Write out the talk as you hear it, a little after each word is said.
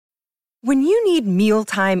When you need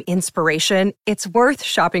mealtime inspiration, it's worth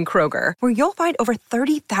shopping Kroger, where you'll find over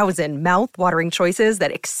 30,000 mouth-watering choices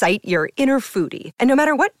that excite your inner foodie. And no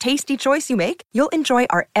matter what tasty choice you make, you'll enjoy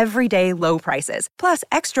our everyday low prices, plus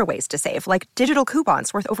extra ways to save, like digital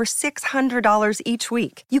coupons worth over $600 each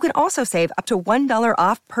week. You can also save up to $1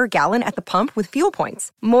 off per gallon at the pump with fuel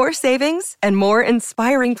points. More savings and more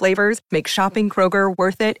inspiring flavors make shopping Kroger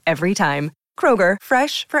worth it every time. Kroger,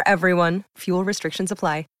 fresh for everyone. Fuel restrictions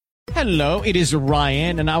apply. Hello, it is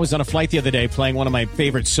Ryan, and I was on a flight the other day playing one of my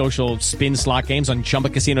favorite social spin slot games on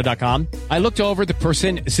ChumbaCasino.com. I looked over at the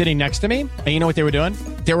person sitting next to me, and you know what they were doing?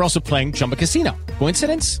 They were also playing Chumba Casino.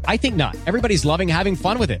 Coincidence? I think not. Everybody's loving having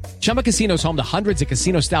fun with it. Chumba Casino is home to hundreds of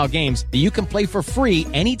casino-style games that you can play for free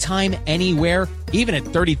anytime, anywhere, even at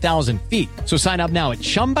 30,000 feet. So sign up now at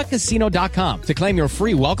ChumbaCasino.com to claim your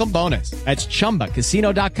free welcome bonus. That's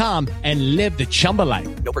ChumbaCasino.com and live the Chumba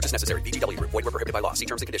life. No purchase necessary. VGW. Void where prohibited by law. See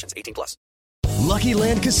terms and conditions. 18 plus. Lucky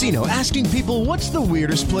Land Casino, asking people, what's the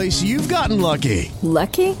weirdest place you've gotten lucky?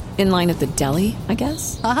 Lucky? In line at the deli, I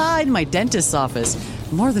guess? Aha, in my dentist's office.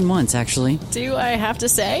 More than once, actually. Do I have to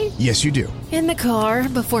say? Yes, you do. In the car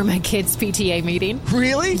before my kids' PTA meeting.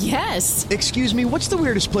 Really? Yes. Excuse me, what's the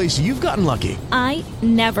weirdest place you've gotten lucky? I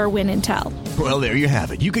never win and tell. Well, there you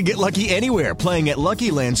have it. You can get lucky anywhere, playing at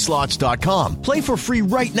LuckyLandSlots.com. Play for free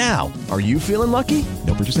right now. Are you feeling lucky?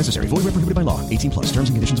 No purchase necessary. Void where prohibited by law. 18 plus. Terms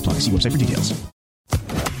and conditions apply. See website for details.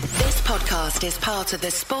 This podcast is part of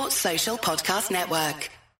the Sports Social Podcast Network.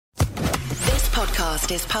 This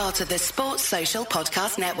podcast is part of the Sports Social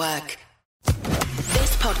Podcast Network.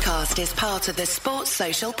 This podcast is part of the Sports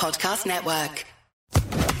Social Podcast Network.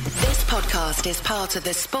 This podcast is part of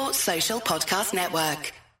the Sports Social Podcast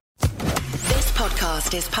Network. This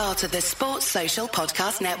podcast is part of the Sports Social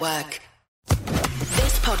Podcast Network.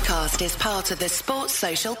 This podcast is part of the Sports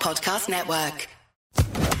Social Podcast Network.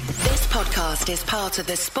 This podcast is part of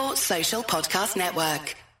the Sports Social Podcast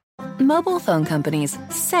Network. Mobile phone companies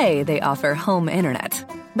say they offer home internet.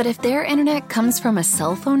 But if their internet comes from a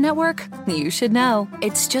cell phone network, you should know.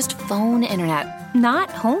 It's just phone internet,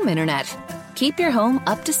 not home internet. Keep your home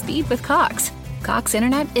up to speed with Cox. Cox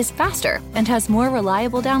internet is faster and has more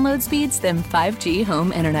reliable download speeds than 5G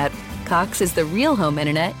home internet. Cox is the real home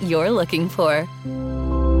internet you're looking for.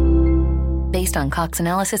 Based on Cox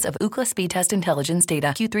analysis of Ookla speed test intelligence data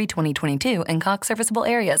Q3 2022 and Cox serviceable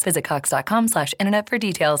areas, visit cox.com/internet for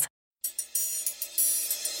details.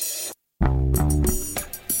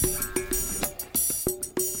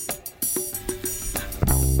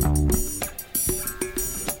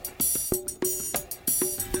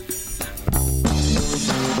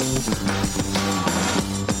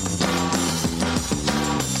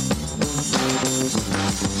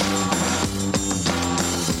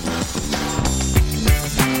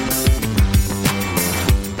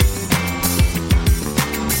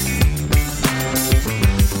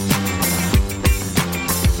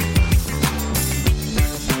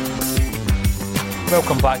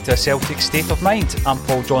 Welcome back to Celtic State of Mind. I'm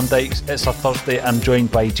Paul John Dykes. It's a Thursday. I'm joined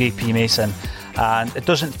by JP Mason. And it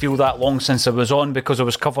doesn't feel that long since I was on because I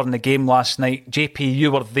was covering the game last night. JP,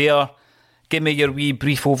 you were there. Give me your wee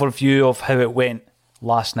brief overview of how it went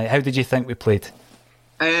last night. How did you think we played?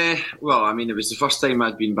 Well, I mean, it was the first time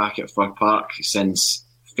I'd been back at Fir Park since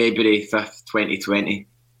February 5th, 2020.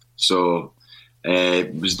 So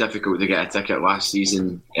it was difficult to get a ticket last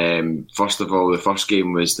season. First of all, the first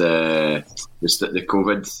game was the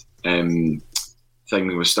COVID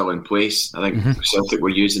thing was still in place. I think Celtic were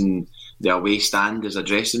using the away stand as a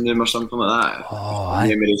dressing room or something like that. If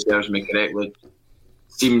memory serves me correctly.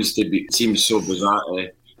 Seems so bizarre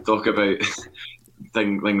to talk about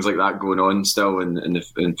things like that going on still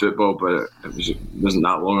in football, but it wasn't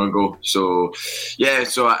that long ago. So yeah,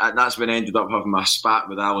 that's when I ended up having my spat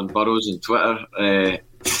with Alan Burrows on Twitter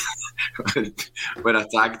when I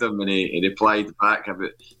tagged him, and he replied back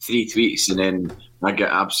about 3 tweets, and then I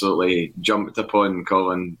get absolutely jumped upon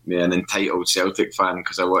calling me an entitled Celtic fan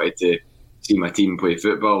because I wanted to see my team play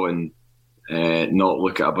football and not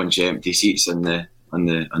look at a bunch of empty seats on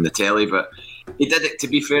the telly. But he did it. To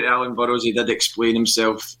be fair to Alan Burrows, he did explain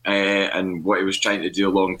himself and what he was trying to do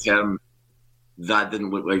long term. That didn't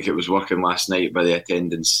look like it was working last night by the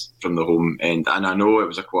attendance from the home end. And I know it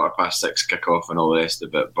was a 6:15 kick-off and all the rest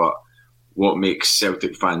of it, but what makes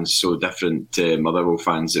Celtic fans so different to Motherwell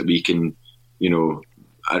fans that we can,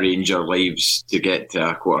 arrange our lives to get to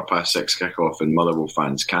a 6:15 kick-off and Motherwell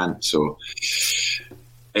fans can't. So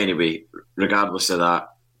anyway, regardless of that,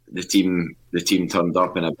 the team turned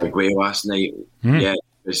up in a big way last night. Yeah,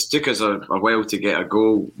 it took us a while to get a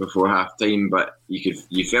goal before half time, but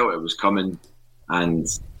you felt it was coming. And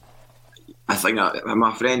I think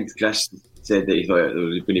my friend Chris said that he thought there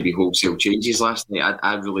was going to be wholesale changes last night.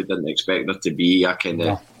 I really didn't expect there to be a kind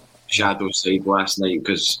of shadow side last night,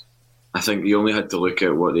 because I think you only had to look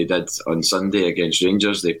at what they did on Sunday against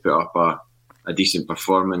Rangers. They put up a decent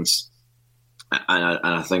performance, and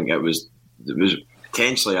I think it was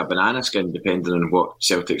potentially a banana skin depending on what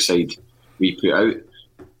Celtic side we put out.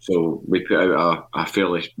 So we put out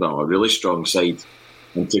a really strong side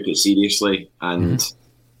and took it seriously, and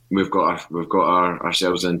we've got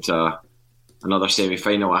ourselves into another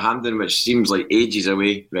semi-final at Hampden, which seems like ages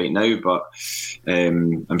away right now, but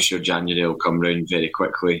I'm sure January will come round very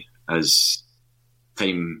quickly, as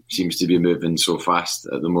time seems to be moving so fast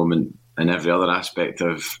at the moment in every other aspect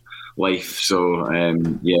of life. So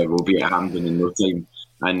we'll be at Hampden in no time.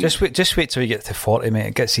 And just wait till we get to 40, mate.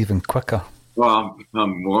 It gets even quicker. Well,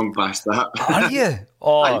 I'm long past that. Are you?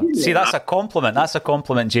 Oh, see, that's a compliment. That's a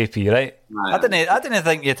compliment, JP, right? I didn't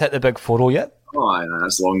think you'd hit the big 4-0 yet. Oh,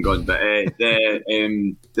 that's long gone. But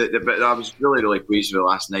but I was really, really pleased with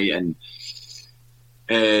last night, and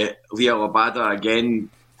Leah Labada again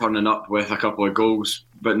turning up with a couple of goals,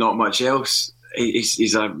 but not much else.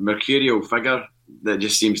 He's a mercurial figure that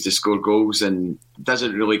just seems to score goals and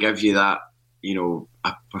doesn't really give you that,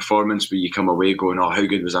 a performance where you come away going, "Oh, how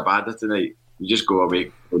good was Abada tonight?" You just go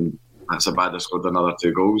away going, "That's Abada scored another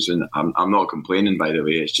 2 goals," and I'm not complaining, by the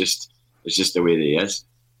way. It's just the way that he is.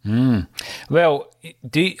 Well,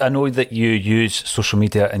 I know that you use social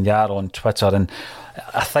media and you are on Twitter, and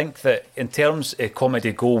I think that in terms of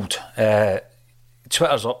comedy gold,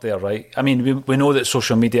 Twitter's up there, right? I mean, we know that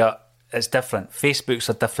social media is different. Facebook's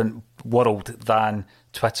a different world than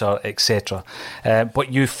Twitter, etc.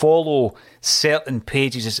 But you follow certain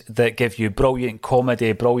pages that give you brilliant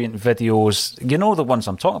comedy, brilliant videos. You know the ones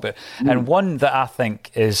I'm talking about. And one that I think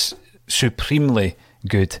is supremely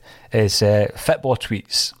good is Football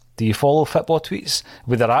Tweets. Do you follow Football Tweets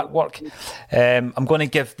with their artwork? I'm going to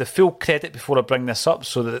give the full credit before I bring this up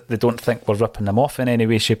so that they don't think we're ripping them off in any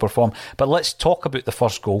way, shape or form. But let's talk about the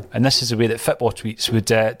first goal, and this is the way that Football Tweets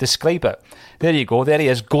would describe it. There you go. There he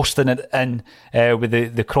is, ghosting it in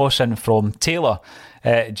with the cross in from Taylor.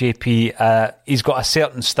 JP, he's got a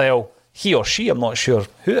certain style. He or she, I'm not sure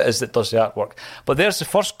who it is that does the artwork. But there's the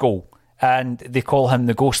first goal. And they call him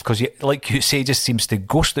the ghost because, like you say, just seems to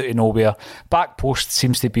ghost out of nowhere. Back post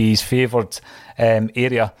seems to be his favoured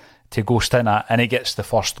area to ghost in at, and he gets the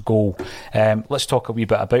first goal. Let's talk a wee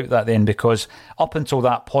bit about that then, because up until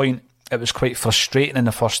that point, it was quite frustrating in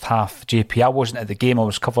the first half. JP, I wasn't at the game, I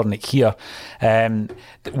was covering it here.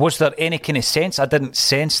 Was there any kind of sense? I didn't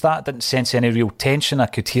sense that. I didn't sense any real tension. I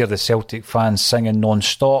could hear the Celtic fans singing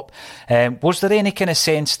non-stop. Was there any kind of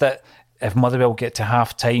sense that if Motherwell get to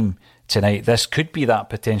half-time tonight, this could be that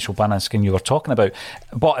potential banana skin you were talking about?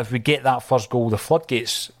 But if we get that first goal, the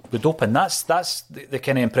floodgates would open. That's the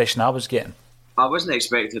kind of impression I was getting. I wasn't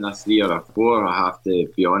expecting a 3 or a 4, I have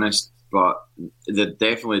to be honest, but there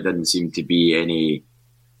definitely didn't seem to be any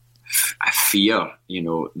fear,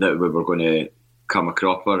 that we were going to come a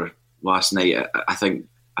cropper last night. I think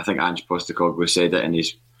Ange Postecoglou said it in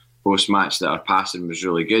his post-match that our passing was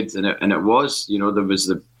really good, and it was.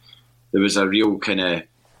 There was a real kind of,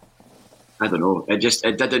 I don't know.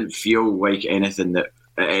 It didn't feel like anything that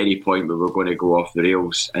at any point we were going to go off the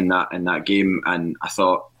rails in that game. And I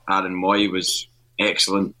thought Aaron Moy was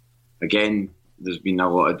excellent. Again, there's been a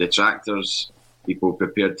lot of detractors, people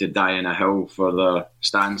prepared to die in a hill for their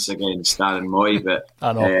stance against Aaron Moy. But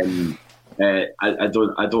I know.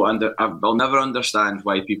 I'll never understand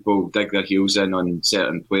why people dig their heels in on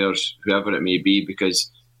certain players, whoever it may be, because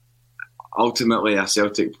ultimately, a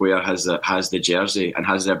Celtic player has the jersey and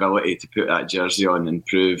has the ability to put that jersey on and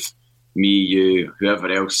prove me, you, whoever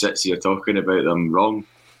else sits here talking about them wrong.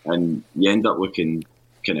 And you end up looking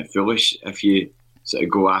kind of foolish if you sort of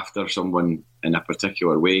go after someone in a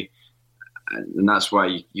particular way. And that's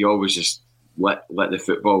why you always just let the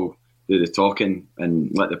football do the talking and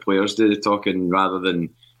let the players do the talking, rather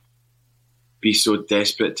than be so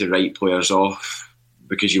desperate to write players off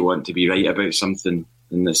because you want to be right about something.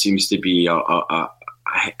 And it seems to be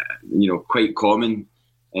quite common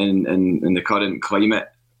in the current climate.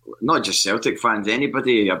 Not just Celtic fans,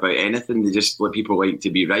 anybody about anything. They just let people like to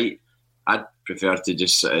be right. I'd prefer to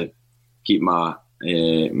just sort of keep my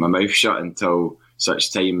mouth shut until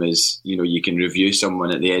such time as you can review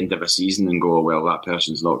someone at the end of a season and go, well, that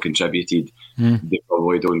person's not contributed. They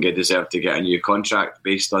probably don't deserve to get a new contract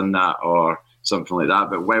based on that or something like that.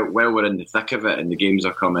 But while we're in the thick of it and the games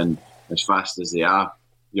are coming as fast as they are,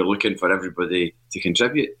 you're looking for everybody to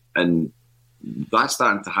contribute, and that's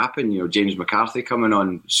starting to happen. James McCarthy coming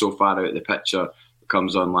on so far out of the picture,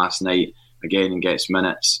 comes on last night again and gets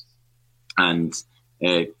minutes, and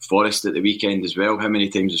Forrest at the weekend as well. How many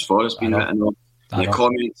times has Forrest been written on? The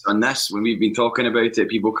comments on this, when we've been talking about it,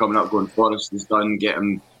 people coming up going, Forrest is done, get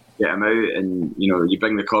him out. And, you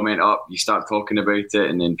bring the comment up, you start talking about it,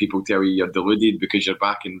 and then people tell you you're deluded because you're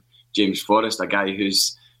backing James Forrest, a guy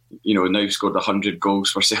who's, now scored 100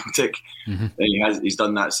 goals for Celtic. Mm-hmm. He's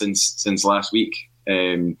done that since last week.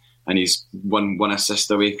 And he's one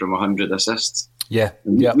assist away from 100 assists. Yeah.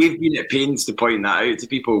 We've been at pains to point that out to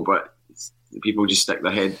people, but people just stick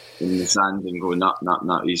their head in the sand and go,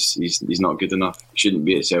 nah, he's not good enough. He shouldn't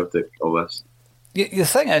be at Celtic, all this. The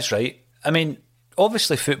thing is, right, I mean,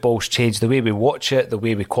 obviously football's changed. The way we watch it, the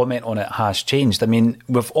way we comment on it has changed. I mean,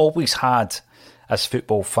 we've always had, as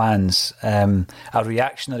football fans, a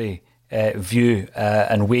reactionary view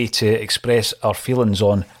and way to express our feelings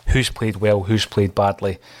on who's played well, who's played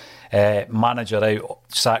badly, manager out,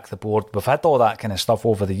 sack the board. We've had all that kind of stuff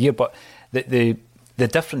over the year, but the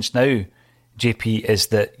difference now, JP, is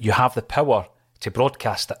that you have the power to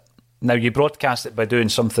broadcast it. Now, you broadcast it by doing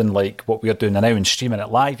something like what we're doing now and streaming it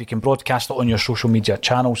live. You can broadcast it on your social media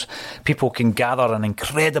channels. People can gather an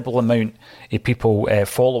incredible amount of people,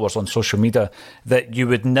 followers on social media that you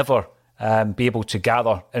would never be able to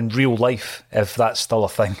gather in real life, if that's still a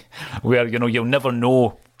thing, where, you'll never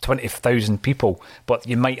know 20,000 people, but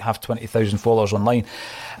you might have 20,000 followers online.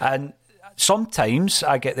 And sometimes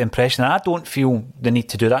I get the impression, and I don't feel the need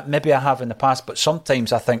to do that, maybe I have in the past, but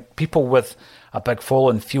sometimes I think people with a big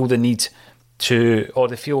following feel the need to, or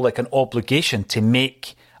they feel like an obligation to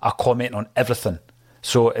make a comment on everything.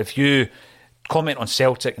 So if you comment on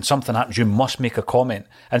Celtic and something happens, you must make a comment.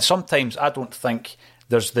 And sometimes I don't think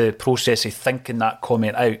there's the process of thinking that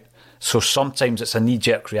comment out. So sometimes it's a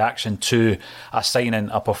knee-jerk reaction to a signing,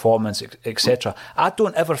 a performance, etc. I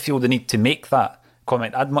don't ever feel the need to make that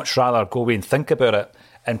comment. I'd much rather go away and think about it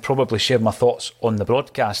and probably share my thoughts on the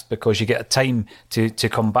broadcast, because you get a time to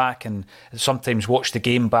come back and sometimes watch the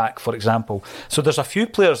game back, for example. So there's a few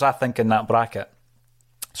players, I think, in that bracket.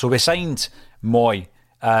 So we signed Moy,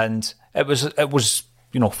 and it was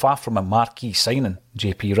far from a marquee signing,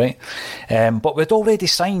 JP, right? But we'd already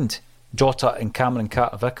signed Jota and Cameron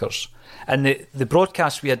Carter-Vickers. And the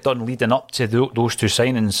broadcast we had done leading up to those two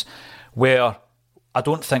signings were, I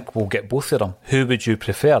don't think we'll get both of them. Who would you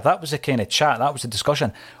prefer? That was the kind of chat, that was the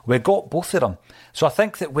discussion. We got both of them. So I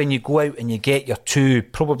think that when you go out and you get your two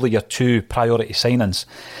priority signings,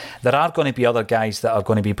 there are going to be other guys that are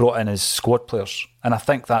going to be brought in as squad players. And I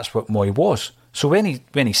think that's what Moy was. So when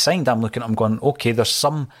he signed, I'm looking at him going, okay, there's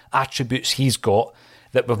some attributes he's got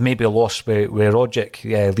that we've maybe lost with Rogic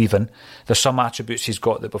leaving. There's some attributes he's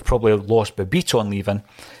got that we've probably lost with Beaton leaving.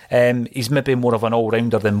 He's maybe more of an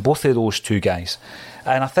all-rounder than both of those two guys.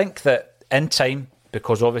 And I think that in time,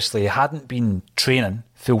 because obviously he hadn't been training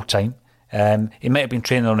full-time, he might have been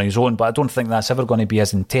training on his own, but I don't think that's ever going to be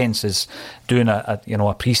as intense as doing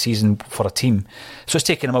a pre-season for a team. So it's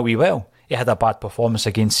taken him a wee while. He had a bad performance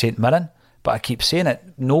against St Mirren, but I keep saying it,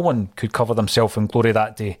 no one could cover themselves in glory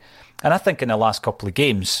that day. And I think in the last couple of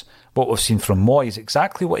games, what we've seen from Moy is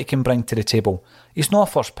exactly what he can bring to the table. He's not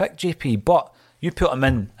a first pick, JP, but you put him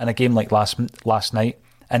in a game like last night,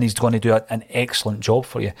 and he's going to do an excellent job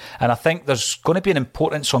for you. And I think there's going to be an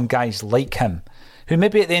importance on guys like him, who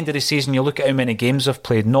maybe at the end of the season, you look at how many games they've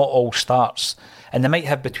played, not all starts, and they might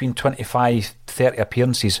have between 25, 30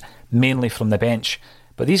 appearances, mainly from the bench.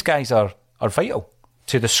 But these guys are vital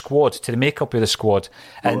to the squad, to the makeup of the squad.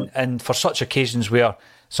 And for such occasions where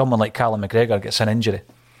someone like Callum McGregor gets an injury,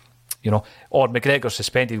 or McGregor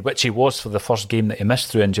suspended, which he was for the first game that he missed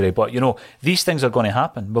through injury. But, these things are going to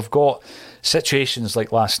happen. We've got situations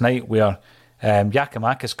like last night where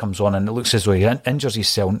Giakoumakis comes on and it looks as though he injures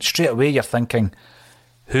himself. And straight away you're thinking,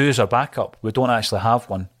 who's our backup? We don't actually have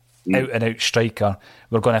one. Out-and-out striker.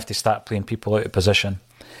 We're going to have to start playing people out of position.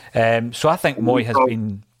 So I think Moy has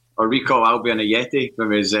been... Or recall Albion Ayeti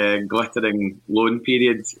from his glittering loan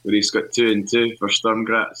period where he's got 2 and 2 for Sturm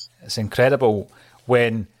Graz. It's incredible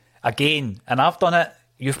when, again, and I've done it,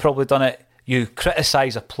 you've probably done it, you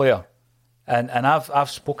criticise a player. And I've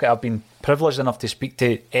been privileged enough to speak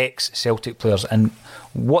to ex-Celtic players, and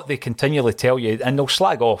what they continually tell you, and they'll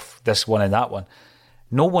slag off this one and that one,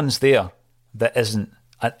 no one's there that isn't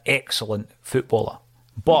an excellent footballer.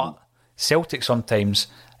 But Celtic sometimes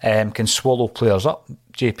can swallow players up,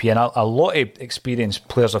 JP, and a lot of experienced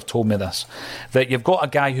players have told me this, that you've got a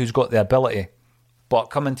guy who's got the ability, but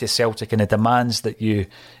coming to Celtic and the demands that you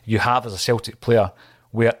have as a Celtic player,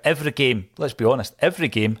 where every game, let's be honest, every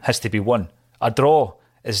game has to be won. A draw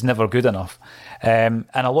is never good enough. And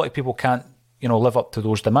a lot of people can't, live up to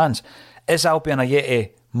those demands. Is Albion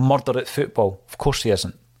Ayeti murder at football? Of course he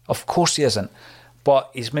isn't. Of course he isn't.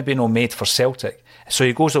 but he's maybe not made for Celtic. So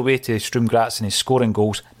he goes away to Sturm Graz and he's scoring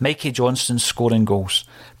goals. Mikey Johnston's scoring goals.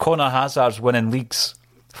 Connor Hazard's winning leagues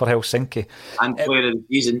for Helsinki. And player of the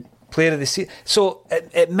season. Player of the season. So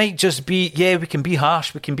it might just be, we can be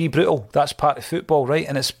harsh, we can be brutal. That's part of football, right?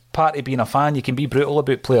 And it's part of being a fan. You can be brutal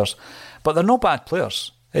about players. But they're no bad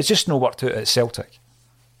players. It's just not worked out at Celtic.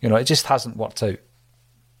 It just hasn't worked out.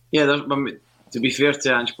 Yeah, to be fair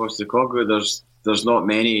to Ange Postecoglou, there's not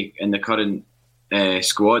many in the current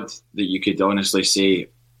squad that you could honestly say,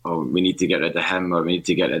 oh, we need to get rid of him or we need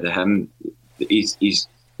to get rid of him. He's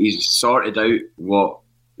sorted out what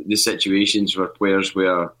the situations were players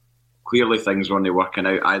where clearly things weren't working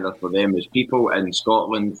out either for them as people in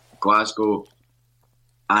Scotland, Glasgow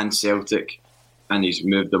and Celtic, and he's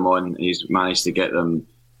moved them on and he's managed to get them,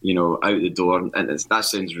 out the door. And that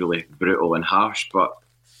sounds really brutal and harsh, but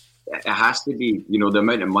it has to be, the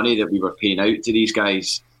amount of money that we were paying out to these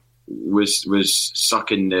guys was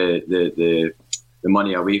sucking the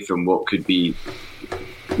money away from what could be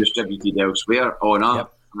distributed elsewhere on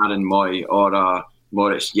Aaron Moy or a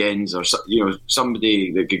Moritz Jens or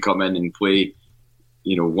somebody that could come in and play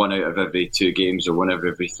 1 out of every 2 games or 1 out of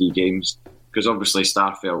every 3 games, because obviously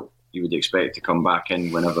Starfelt you would expect to come back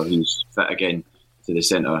in whenever he's fit again to the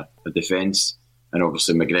centre of defence, and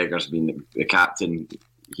obviously McGregor's been the captain.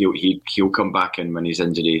 He'll come back in when his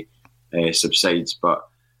injury subsides. But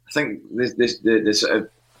I think the sort of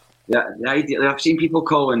the idea, I've seen people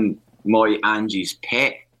calling Moy Ange's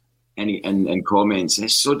pet in comments.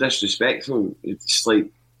 It's so disrespectful. It's like,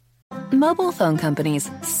 Mobile phone companies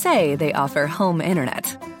say they offer home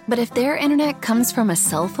internet. But if their internet comes from a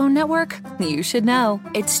cell phone network, you should know.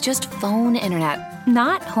 It's just phone internet,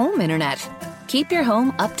 not home internet. Keep your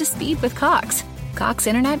home up to speed with Cox. Cox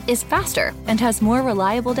internet is faster and has more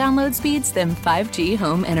reliable download speeds than 5G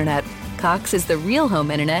home internet. Cox is the real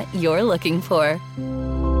home internet you're looking for.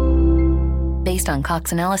 Based on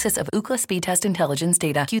Cox analysis of Ookla speed test intelligence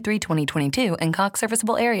data Q3 2022 and Cox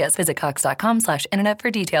serviceable areas, visit cox.com/internet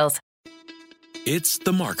for details. It's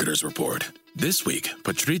the Marketer's Report. This week,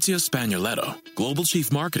 Patrizia Spagnoletto, Global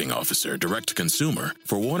Chief Marketing Officer, Direct-to-Consumer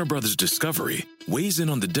for Warner Brothers Discovery, weighs in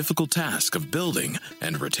on the difficult task of building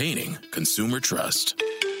and retaining consumer trust.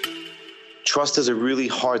 Trust is a really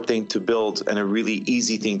hard thing to build and a really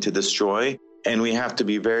easy thing to destroy, and we have to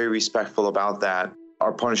be very respectful about that.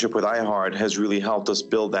 Our partnership with iHeart has really helped us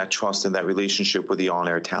build that trust and that relationship with the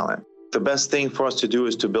on-air talent. The best thing for us to do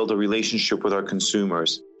is to build a relationship with our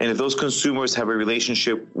consumers. And if those consumers have a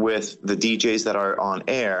relationship with the DJs that are on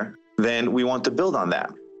air, then we want to build on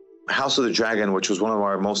that. House of the Dragon, which was one of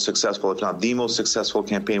our most successful, if not the most successful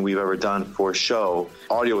campaign we've ever done for a show,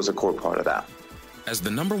 audio was a core part of that. As the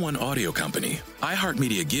 #1 audio company,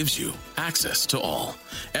 iHeartMedia gives you access to all.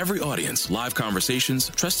 Every audience, live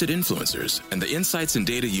conversations, trusted influencers, and the insights and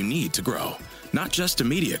data you need to grow. Not just a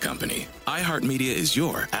media company, iHeartMedia is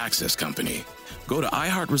your access company. Go to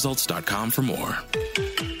iHeartResults.com for more.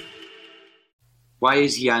 Why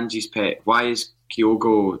is he Ange's pet? Why is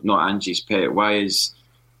Kyogo not Ange's pet? Why is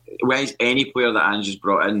any player that Ange's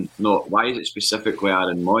brought in not? Why is it specifically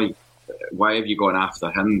Aaron Moy? Why have you gone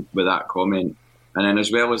after him with that comment? And then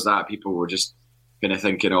as well as that, people were just kind of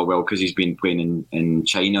thinking, oh, well, because he's been playing in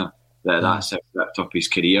China, that's ripped up his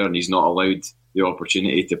career and he's not allowed the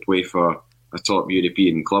opportunity to play for a top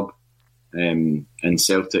European club. And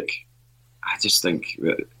Celtic, I just think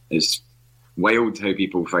it's wild how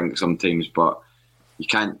people think sometimes, but you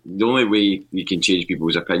can't. The only way you can change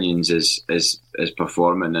people's opinions is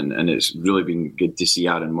performing, and it's really been good to see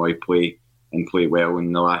Aaron Moy play well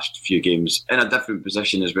in the last few games in a different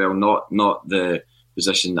position as well, not the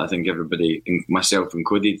position that I think everybody, myself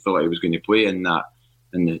included, thought he was going to play in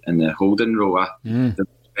the holding role. I didn't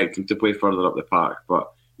expect him to play further up the park,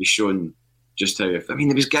 but he's shown just how.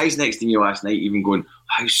 There was guys next to me last night even going,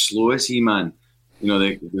 "How slow is he, man?"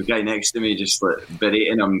 The guy next to me just like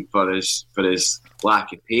berating him for his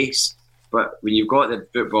lack of pace. But when you've got the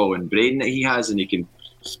footballing brain that he has and he can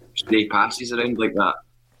stray passes around like that,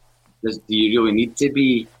 do you really need to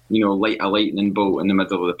be, like a lightning bolt in the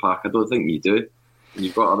middle of the park? I don't think you do.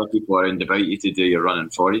 You've got other people around about you to do your running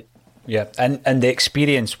for you. Yeah, and the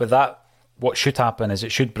experience with that, what should happen is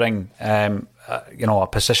it should bring, a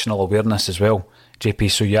positional awareness as well,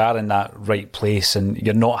 JP, so you are in that right place and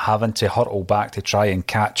you're not having to hurtle back to try and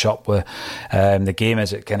catch up with the game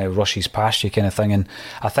as it kind of rushes past you kind of thing. And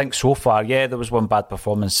I think so far, there was one bad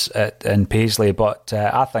performance in Paisley, but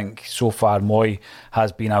I think so far Moy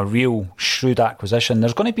has been a real shrewd acquisition.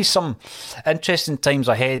 There's going to be some interesting times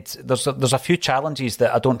ahead. There's a few challenges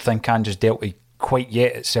that I don't think Ange has dealt with quite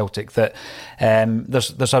yet at Celtic, that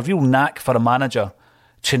there's a real knack for a manager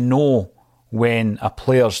to know when a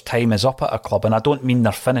player's time is up at a club, and I don't mean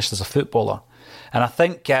they're finished as a footballer. And I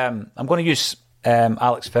think I'm going to use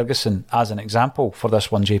Alex Ferguson as an example for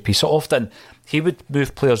this one, JP. So often he would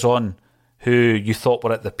move players on who you thought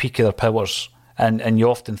were at the peak of their powers, and you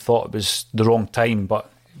often thought it was the wrong time,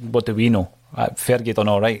 but what do we know? Fergie done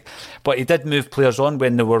all right. But he did move players on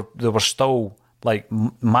when they were still like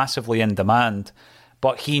massively in demand,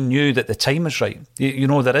 but he knew that the time was right. You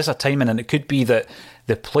know, there is a timing, and it could be that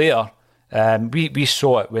the player... we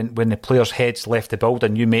saw it when the players' heads left the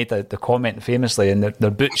building. You made the comment famously, and their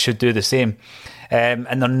boots should do the same.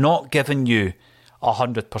 And they're not giving you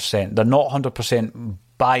 100%. They're not 100%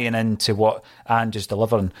 buying into what Ange is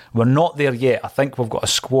delivering. We're not there yet. I think we've got a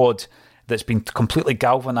squad that's been completely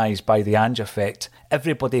galvanised by the Ange effect.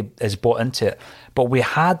 Everybody is bought into it. But we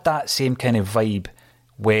had that same kind of vibe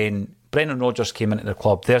when Brendan Rodgers came into the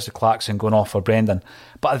club. There's the Clarkson going off for Brendan.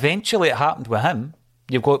 But eventually it happened with him.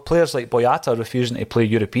 You've got players like Boyata refusing to play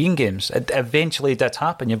European games. It eventually did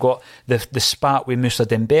happen. You've got the spat with Moussa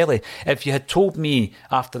Dembele. If you had told me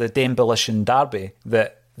after the Dembele derby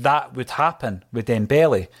that would happen with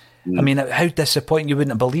Dembele, I mean, how disappointing. You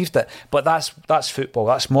wouldn't have believed it. But that's football.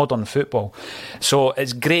 That's modern football. So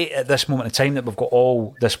it's great at this moment in time that we've got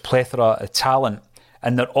all this plethora of talent,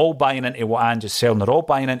 and they're all buying into what Ange is selling. They're all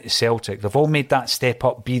buying into Celtic. They've all made that step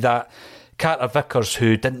up, be that Carter Vickers,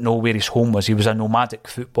 who didn't know where his home was. He was a nomadic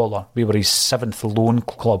footballer. We were his 7th loan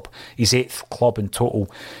club, his 8th club in total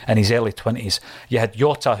in his early 20s. You had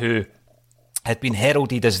Jota, who had been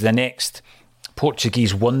heralded as the next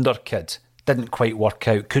Portuguese wonder kid. Didn't quite work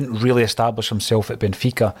out. Couldn't really establish himself at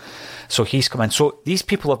Benfica. So he's come in. So these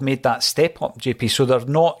people have made that step up, JP. So they're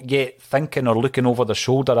not yet thinking or looking over their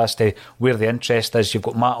shoulder as to where the interest is. You've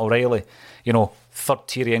got Matt O'Reilly, you know,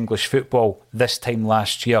 third-tier English football this time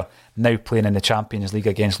last year, now playing in the Champions League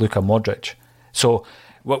against Luka Modric. So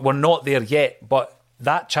we're not there yet, but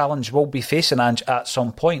that challenge will be facing Ange at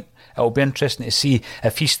some point. It'll be interesting to see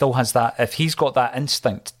if he still has that, if he's got that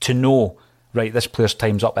instinct to know, right, this player's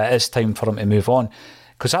time's up, it is time for him to move on.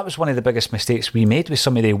 Because that was one of the biggest mistakes we made with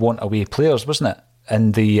some of the want-away players, wasn't it?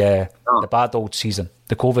 In the bad old season,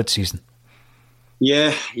 the COVID season.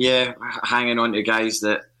 Yeah, hanging on to guys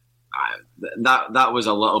that was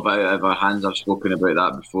a little bit out of our hands. I've spoken about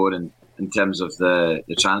that before in terms of the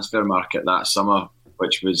transfer market that summer,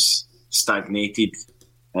 which was stagnated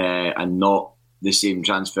and not the same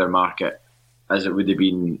transfer market as it would have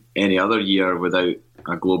been any other year without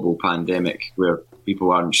a global pandemic, where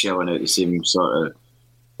people aren't shelling out the same sort of...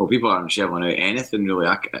 Well, people aren't shelling out anything, really.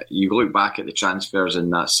 You look back at the transfers in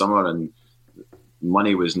that summer and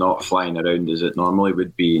money was not flying around as it normally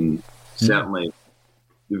would be, and certainly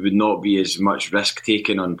there would not be as much risk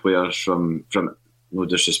taken on players from no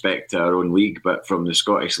disrespect to our own league, but from the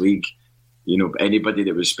Scottish League. You know, anybody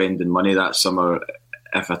that was spending money that summer,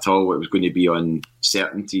 if at all, it was going to be on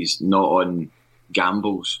certainties, not on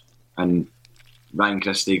gambles. And Ryan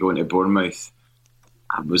Christie going to Bournemouth,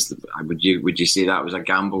 would you say that was a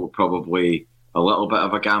gamble? Probably a little bit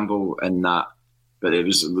of a gamble in that, but it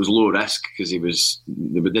was low risk because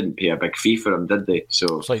they didn't pay a big fee for him, did they?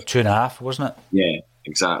 So it's like 2.5, wasn't it? Yeah,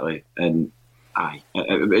 exactly. And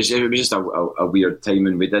it was just a weird time,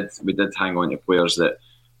 and we did hang on to players that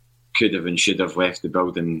could have and should have left the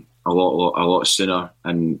building a lot sooner,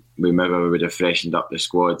 and we would have freshened up the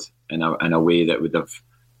squad in a way that would have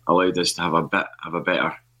allowed us to have a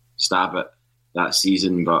better stab at that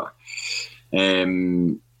season. But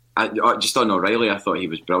just on O'Reilly, I thought he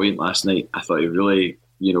was brilliant last night. I thought he really,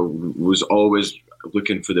 was always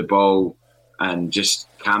looking for the ball and just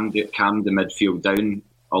calmed the midfield down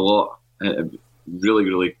a lot. Really,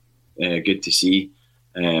 really good to see.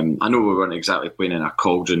 I know we weren't exactly playing in a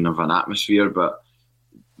cauldron of an atmosphere, but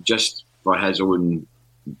just for his own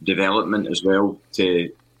development as well,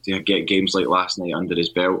 to get games like last night under his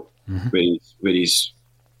belt, where he's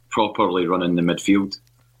properly running the midfield.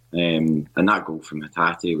 And that goal from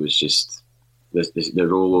Hatate was just the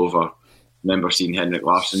rollover. I remember seeing Henrik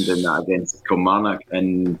Larsson doing that against Kilmarnock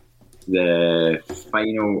in the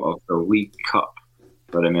final of the League Cup,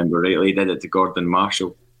 if I remember rightly. He did it to Gordon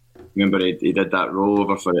Marshall. Remember, he did that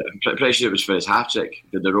rollover for it. I'm pretty sure it was for his hat-trick.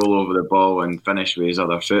 Did the roll over the ball and finish with his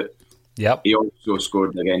other foot. Yep. He also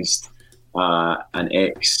scored against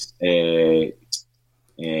an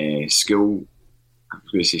school. I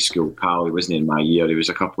was going to say school pal. He wasn't in my year. He was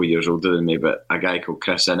a couple of years older than me, but a guy called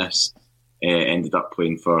Chris Innes ended up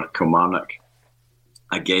playing for Kilmarnock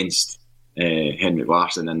against Henrik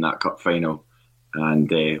Larsson in that cup final. And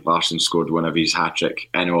Larsson scored one of his hat-trick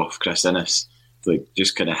in off Chris Innes. Like,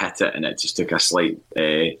 just kind of hit it, and it just took a slight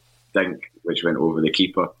dink, which went over the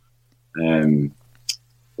keeper.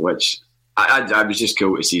 Which I was just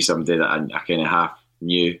cool to see somebody that I kind of half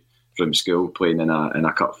knew from school playing in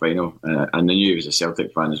a cup final, and I knew he was a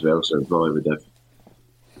Celtic fan as well, so I probably would have.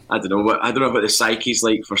 I don't know what the psyche's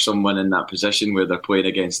like for someone in that position where they're playing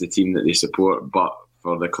against the team that they support, but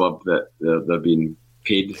for the club that they're being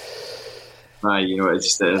paid.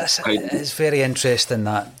 It's very interesting,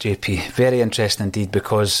 that, JP. Very interesting indeed,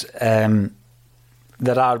 because there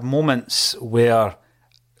are moments where,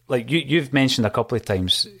 like you've mentioned a couple of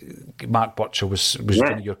times, Mark Burchill was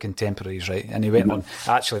one of your contemporaries, right? And he went on.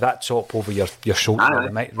 Actually, that top over your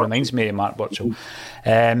shoulder reminds me of Mark Burchill.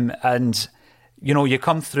 And you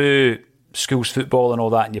come through schools football and all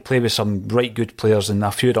that, and you play with some right good players, and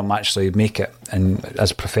a few of them actually make it and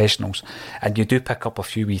as professionals, and you do pick up a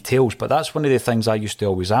few wee tales. But that's one of the things I used to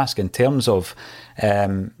always ask in terms of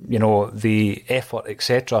the effort,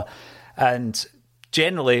 etc. And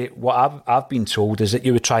generally what I've been told is that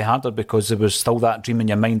you would try harder because there was still that dream in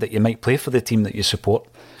your mind that you might play for the team that you support,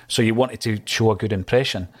 so you wanted to show a good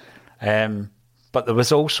impression. But there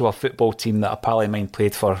was also a football team that a pal of mine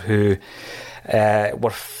played for who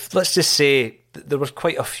were, let's just say, there were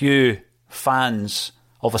quite a few fans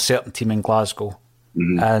of a certain team in Glasgow.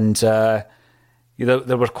 Mm-hmm. And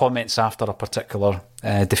there were comments after a particular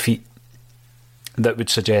defeat that would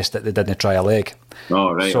suggest that they didn't try a leg.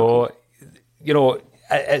 Oh, right. So,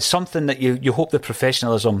 it's something that you hope the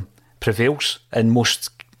professionalism prevails in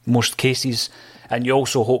most cases. And you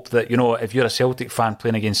also hope that, if you're a Celtic fan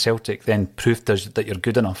playing against Celtic, then proof that you're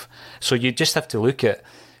good enough. So you just have to look at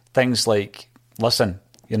things like, listen,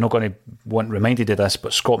 you're not going to want reminded of this,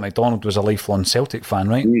 but Scott McDonald was a lifelong Celtic fan,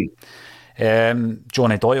 right?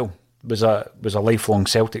 Johnny Doyle was a lifelong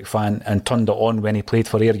Celtic fan and turned it on when he played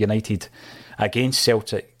for Ayr United against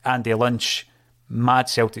Celtic. Andy Lynch, mad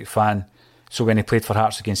Celtic fan, so when he played for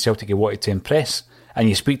Hearts against Celtic, he wanted to impress. And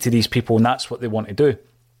you speak to these people, and that's what they want to do.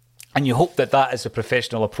 And you hope that is a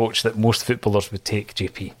professional approach that most footballers would take,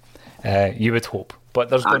 JP. You would hope. But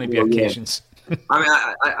there's going to be occasions. I've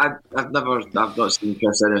not seen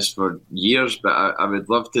Chris Innes for years, but I would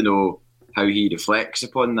love to know how he reflects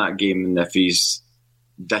upon that game, and if he's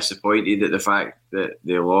disappointed at the fact that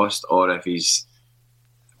they lost, or if he's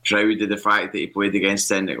proud of the fact that he played against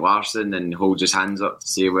Henrik Larsson and holds his hands up to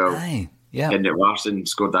say, well, Henrik Larsson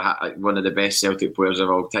scored one of the best Celtic players of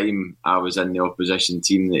all time. I was in the opposition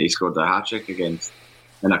team that he scored a hat-trick against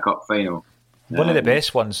in a cup final. One of the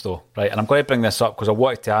best ones, though, right? And I'm going to bring this up because I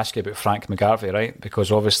wanted to ask you about Frank McGarvey, right? Because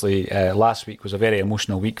obviously last week was a very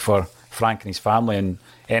emotional week for Frank and his family, and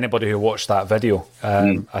anybody who watched that video,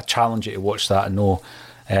 I challenge you to watch that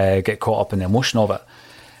and get caught up in the emotion of it.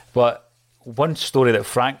 But one story that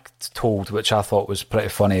Frank told, which I thought was pretty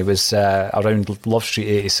funny, was around Love Street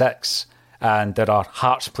 86. And there are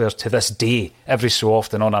Hearts players to this day, every so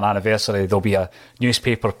often on an anniversary, there'll be a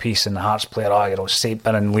newspaper piece and the Hearts player,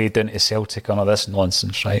 been laid into Celtic and all this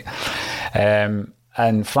nonsense, right?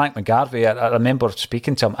 And Frank McGarvey, I remember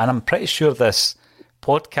speaking to him, and I'm pretty sure this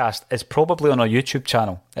podcast is probably on our YouTube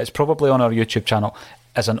channel. It's probably on our YouTube channel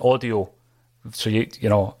as an audio.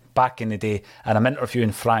 So, back in the day, and I'm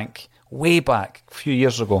interviewing Frank way back, a few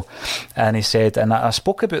years ago, and he said, and I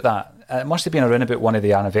spoke about that, it must have been around about one of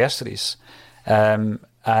the anniversaries,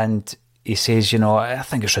 and he says, I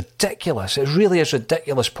think it's ridiculous. It really is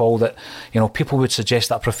ridiculous, Paul, that, people would suggest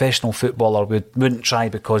that a professional footballer wouldn't try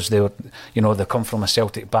because they come from a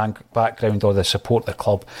Celtic background or they support the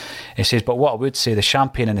club. He says, but what I would say, the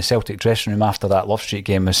champagne in the Celtic dressing room after that Love Street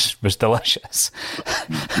game was delicious.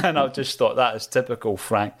 And I just thought, that is typical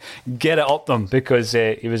Frank. Get it up them, because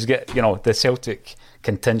he was the Celtic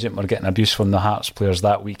contingent were getting abuse from the Hearts players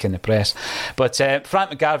that week in the press. But Frank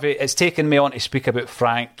McGarvey, it's taken me on to speak about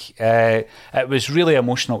Frank. It was really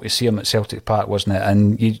emotional to see him at Celtic Park, wasn't it?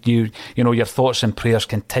 And you your thoughts and prayers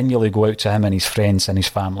continually go out to him and his friends and his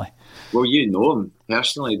family. Well, you know him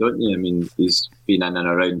personally, don't you? I mean, he's been in and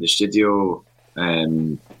around the studio a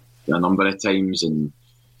number of times and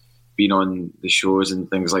been on the shows and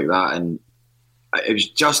things like that, and it was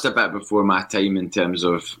just a bit before my time in terms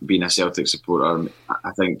of being a Celtic supporter.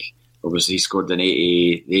 I think obviously he scored an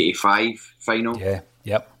 85 final. Yeah,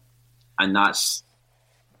 yep. And that's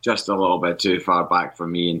just a little bit too far back for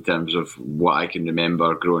me in terms of what I can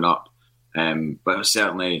remember growing up. But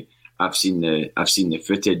certainly I've seen the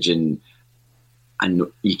footage, and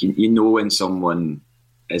when someone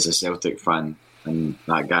is a Celtic fan, and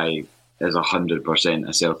that guy is 100%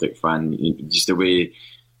 a Celtic fan. Just the way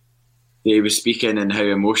he was speaking and how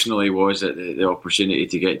emotional he was at the opportunity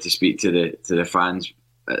to get to speak to the fans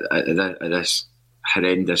at this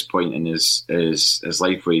horrendous point in his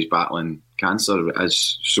life where he's battling cancer,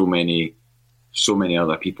 as so many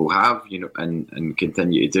other people have, and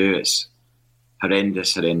continue to do.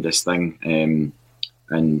 horrendous thing.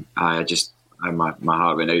 And my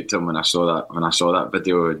heart went out to him when I saw that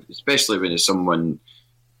video, especially when it's someone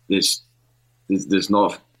that's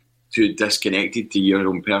not too disconnected to your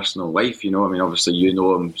own personal life. You know, I mean, obviously you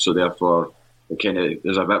know him, so therefore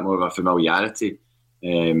there's a bit more of a familiarity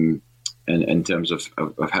in terms of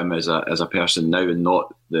him as a person now, and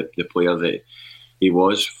not the player that he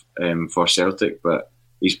was for Celtic. But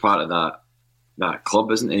he's part of that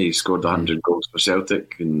club, isn't he? He scored 100 goals for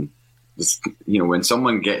Celtic, and you know, when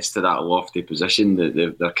someone gets to that lofty position,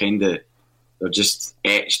 they're just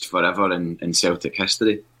etched forever in Celtic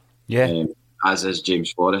history. Yeah. As is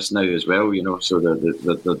James Forrest now as well. You know, so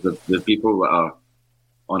the people that are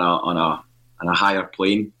on a higher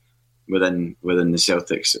plane within the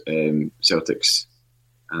Celtics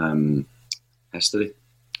history.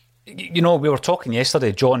 You know, we were talking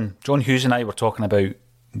yesterday. John Hughes and I were talking about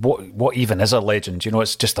what even is a legend. You know,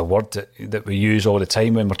 it's just a word that we use all the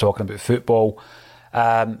time when we're talking about football.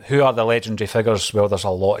 Who are the legendary figures? Well, there's a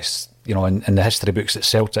lot, you know, in the history books at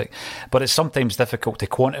Celtic, but it's sometimes difficult to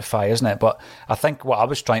quantify, isn't it? But I think what I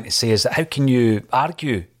was trying to say is that how can you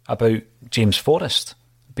argue about James Forrest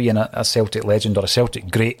being a Celtic legend or a Celtic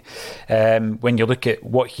great when you look at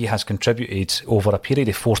what he has contributed over a period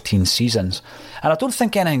of 14 seasons? And I don't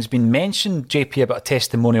think anything's been mentioned, JP, about a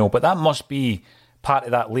testimonial, but that must be part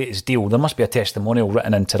of that latest deal. There must be a testimonial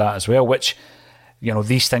written into that as well, which, you know,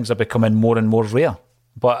 these things are becoming more and more rare.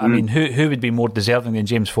 But I mean, who would be more deserving than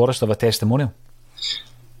James Forrest of a testimonial?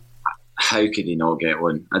 How could he not get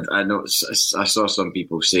one? I know I saw some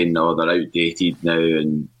people saying, no, they're outdated now,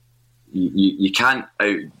 and you can't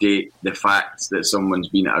outdate the fact that someone's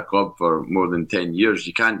been at a club for more than 10 years.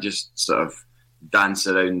 You can't just sort of dance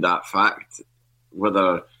around that fact,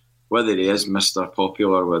 whether he is Mr.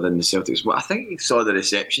 Popular within the Celtics. Well, I think he saw the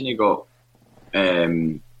reception he got at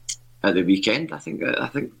the weekend. I think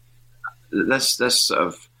this sort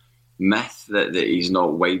of myth that he's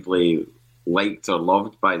not widely liked or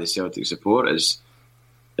loved by the Celtic support is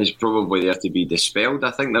probably there to be dispelled.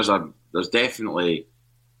 I think there's definitely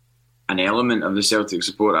an element of the Celtic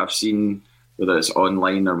support I've seen, whether it's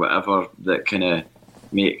online or whatever, that kind of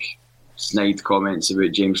make snide comments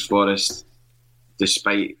about James Forrest,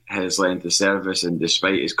 despite his length of service and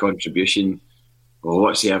despite his contribution. Well,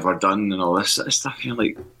 what's he ever done and all this sort of stuff? You're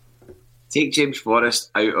like, take James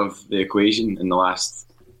Forrest out of the equation in the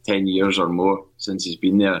last 10 years or more since he's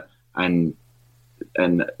been there, and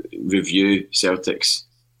review Celtic's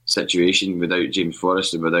situation without James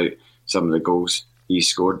Forrest and without some of the goals he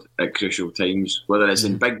scored at crucial times, whether it's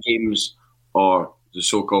in big games or the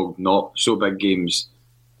so-called not so big games.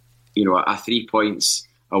 You know, a 3 points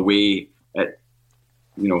away at,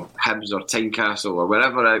 you know, Hibs or Tynecastle or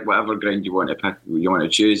whatever ground you want to pick, you want to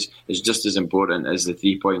choose, is just as important as the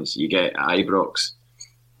 3 points you get at Ibrox.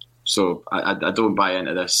 So I don't buy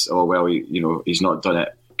into this. Oh well, he's not done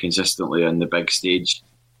it consistently on the big stage,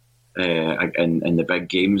 in the big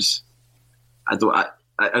games.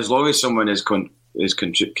 As long as someone is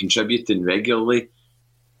contributing regularly,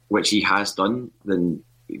 which he has done, then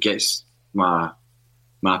it gets my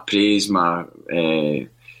praise, my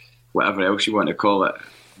whatever else you want to call it.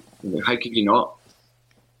 How could you not?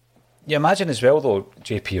 You imagine as well, though,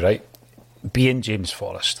 JP, right? Being James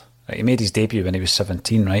Forrest, right? He made his debut when he was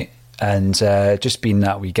 17, right? And just being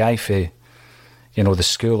that wee guy for, you know, the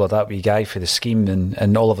school, or that wee guy for the scheme,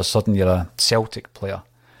 and all of a sudden you're a Celtic player.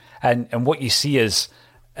 And what you see is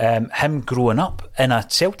him growing up in a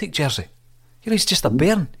Celtic jersey. You know, he's just a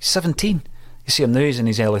bairn. He's 17. You see him now, he's in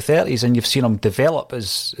his early 30s, and you've seen him develop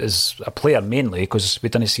as a player mainly, because we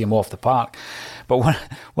didn't see him off the park. But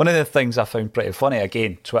one of the things I found pretty funny,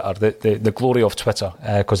 again, Twitter, the glory of Twitter,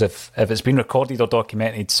 because if it's been recorded or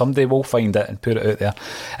documented, somebody will find it and put it out there.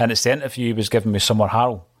 And it's the interview he was giving with Summer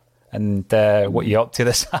Harrell. And what are you up to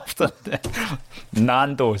this afternoon?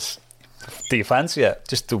 Nando's. Do you fancy it?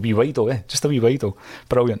 Just a wee Wido, eh? Just a wee Wido.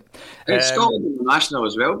 Brilliant. It's Scotland International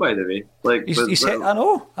as well, by the way. I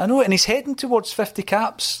know, and he's heading towards 50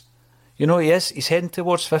 caps. You know he is. He's heading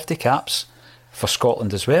towards 50 caps for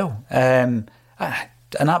Scotland as well. And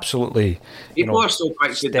absolutely, people are so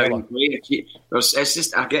quick to downplay. It's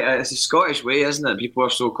just, I get it. It's a Scottish way, isn't it? People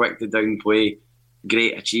are so quick to downplay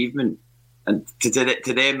great achievement, and to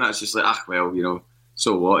them that's just like, well, you know.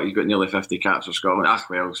 So what? He's got nearly 50 caps for Scotland.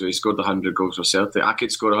 Well, so he scored 100 goals for Celtic. I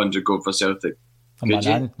could score 100 goals for Celtic.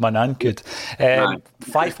 My nan could.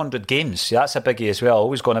 500 games. Yeah, that's a biggie as well.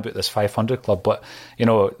 Always gone about this 500 club, but you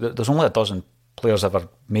know, there's only a dozen players ever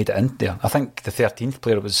made it in there. I think the 13th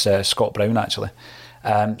player was Scott Brown, actually.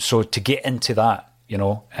 So to get into that,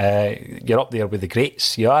 You're up there with the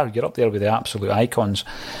greats. You're up there with the absolute icons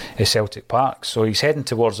of Celtic Park. So he's heading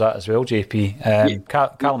towards that as well, JP.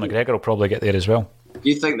 Callum McGregor will probably get there as well. Do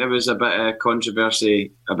you think there was a bit of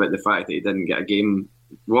controversy about the fact that he didn't get a game?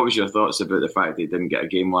 What was your thoughts about the fact that he didn't get a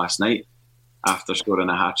game last night after scoring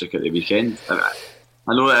a hat-trick at the weekend?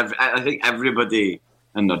 I know I think everybody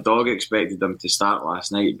and their dog expected him to start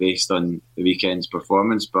last night based on the weekend's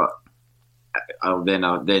performance, but then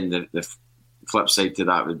the flip side to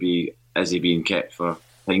that would be, is he being kept for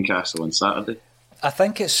Tynecastle on Saturday? I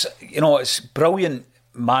think it's brilliant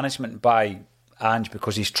management by Ange,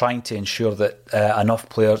 because he's trying to ensure that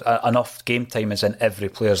enough game time is in every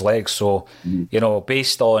player's legs. So,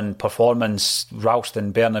 based on performance,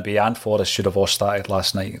 Ralston, Burnaby and Forrest should have all started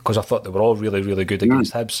last night, because I thought they were all really, really good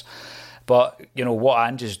against Hibs. But, what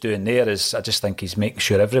Ange is doing there is, I just think he's making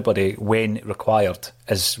sure everybody, when required,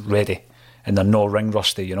 is ready and they're no ring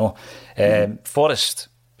rusty, Forrest,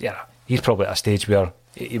 he's probably at a stage where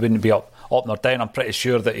he wouldn't be up nor down. I'm pretty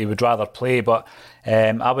sure that he would rather play, but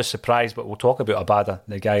I was surprised. But we'll talk about Abada,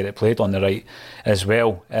 the guy that played on the right as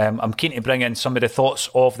well. I'm keen to bring in some of the thoughts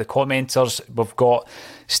of the commenters. We've got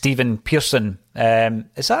Stephen Pearson.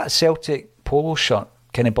 Is that a Celtic polo shirt?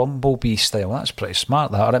 Kind of Bumblebee style. That's pretty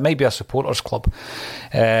smart, that. Or it might be a supporters club.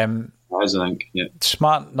 I think, yeah.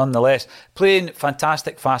 Smart nonetheless. Playing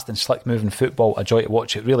fantastic, fast and slick moving football. A joy to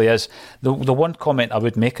watch, it really is. The one comment I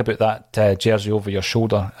would make about that jersey over your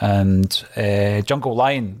shoulder, and Jungle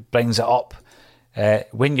Lion brings it up.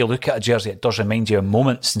 When you look at a jersey, it does remind you of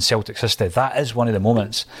moments in Celtic's history. That is one of the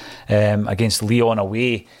moments against Leon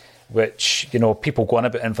away, which, people go on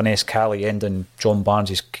about Inverness Cali ending John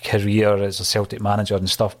Barnes' career as a Celtic manager and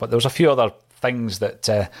stuff, but there was a few other things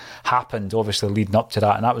that happened obviously leading up to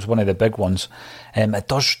that, and that was one of the big ones. It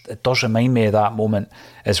does remind me of that moment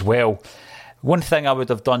as well. One thing I would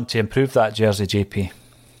have done to improve that jersey, JP,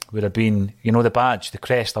 would have been, the badge, the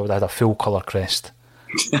crest. I would have had a full colour crest.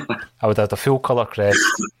 I would have had a full colour crest.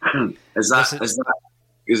 Is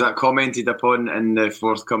that commented upon in the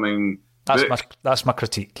forthcoming book? That's my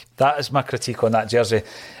critique. That is my critique on that jersey.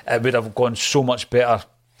 It would have gone so much better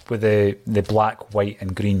with the black, white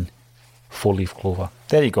and green 4-leaf clover.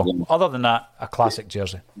 There you go. Yeah. Other than that, a classic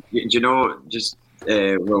jersey. Do you know, just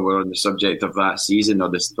while we're on the subject of that season, or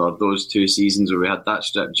those two seasons where we had that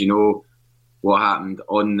strip, do you know what happened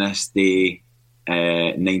on this day,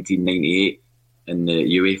 1998, in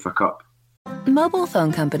the UEFA Cup? Mobile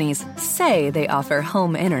phone companies say they offer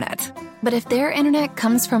home internet. But if their internet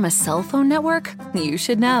comes from a cell phone network, you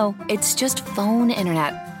should know. It's just phone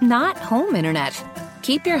internet, not home internet.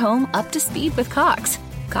 Keep your home up to speed with Cox.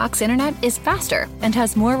 Cox Internet is faster and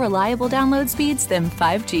has more reliable download speeds than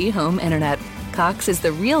 5G home internet. Cox is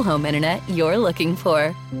the real home internet you're looking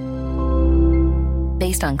for.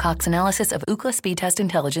 Based on Cox analysis of Ookla speed test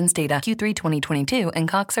intelligence data Q3 2022 and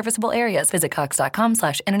Cox serviceable areas, visit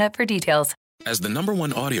cox.com/internet for details. As the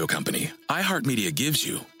 #1 audio company, iHeartMedia gives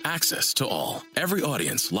you access to all. Every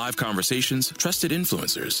audience, live conversations, trusted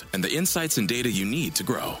influencers, and the insights and data you need to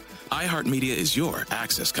grow. iHeartMedia is your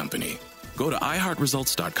access company. Go to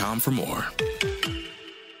iHeartResults.com for more.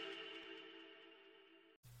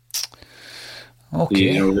 Okay. Do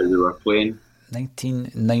you know who we were playing?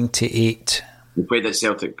 1998. We played at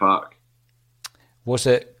Celtic Park. Was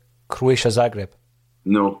it Croatia Zagreb?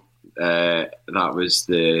 No, that was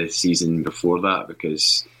the season before that,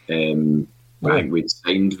 because I think we'd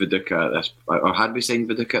signed Viduka at this, or had we signed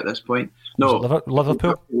Viduka at this point? No,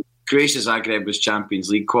 Liverpool. Croatia Zagreb was Champions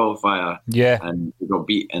League qualifier, and we got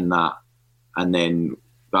beat in that, and then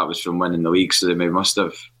that was from winning the league, so they must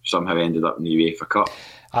have somehow ended up in the UEFA Cup.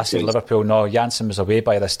 I said Liverpool. No, Janssen was away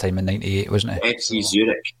by this time in '98, wasn't it? FC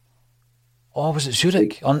Zurich. Oh, was it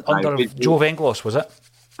Zurich? Under Joe Venglos, was it?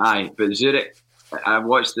 Aye, but Zurich, I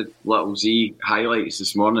watched the Little Z highlights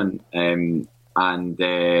this morning, and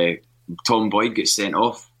Tom Boyd gets sent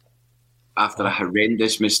off after a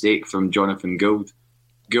horrendous mistake from Jonathan Gould.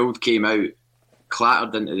 Gould came out,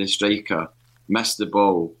 clattered into the striker, missed the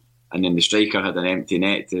ball, and then the striker had an empty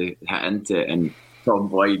net to hit into it, and Tom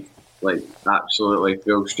Boyd, absolutely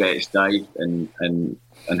full stretch dive and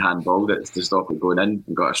handballed it to stop it going in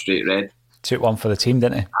and got a straight red. Took one for the team,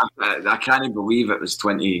 didn't he? I can't believe it was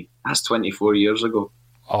that's 24 years ago.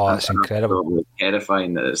 Oh, that's incredible. It's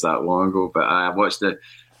terrifying that it's that long ago. But I watched the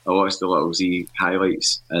Little Z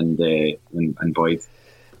highlights and Boyd.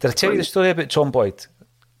 Did I tell you the story about Tom Boyd?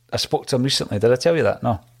 I spoke to him recently. Did I tell you that?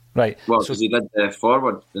 No. Right. Well, because he did the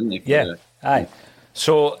forward, didn't he? Yeah. Aye.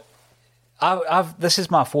 So this is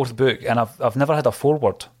my fourth book, and I've never had a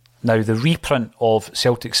forward. Now, the reprint of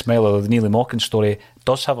Celtic Smiler, the Neely Mockin story,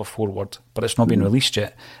 does have a forward, but it's not been released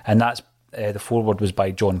yet. And that's the forward was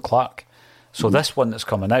by John Clark. So this one that's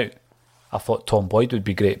coming out, I thought Tom Boyd would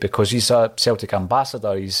be great because he's a Celtic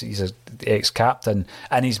ambassador, he's an ex-captain,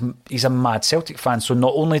 and he's a mad Celtic fan. So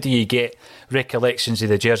not only do you get recollections of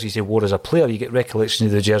the jerseys he wore as a player, you get recollections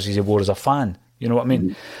of the jerseys he wore as a fan. You know what I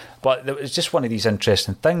mean? But it was just one of these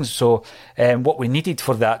interesting things. So what we needed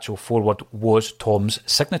for the actual forward was Tom's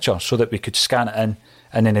signature so that we could scan it in,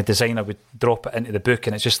 and then the designer would drop it into the book,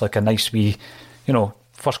 and it's just like a nice wee,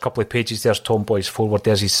 first couple of pages, there's Tom Boyd's forward,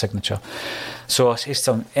 there's his signature. So I said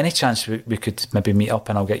to him, any chance we could maybe meet up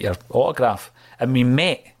and I'll get your autograph? And we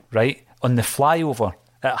met, right, on the flyover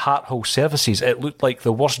at Harthill Services. It looked like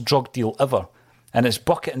the worst drug deal ever. And it's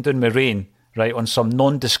bucketing down with rain, right, on some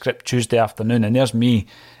nondescript Tuesday afternoon. And there's me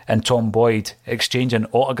and Tom Boyd exchanging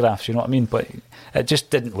autographs, you know what I mean? But it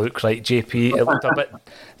just didn't look right, JP. It looked a bit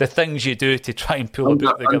the things you do to try and pull a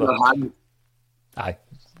book together. Aye.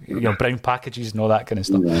 Brown packages and all that kind of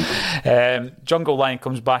stuff. Jungle Lion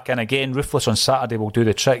comes back in again. Ruthless on Saturday will do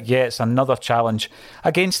the trick. Yeah, it's another challenge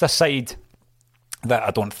against a side that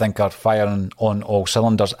I don't think are firing on all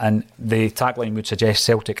cylinders, and the tagline would suggest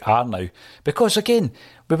Celtic are now, because again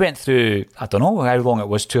we went through, I don't know how long it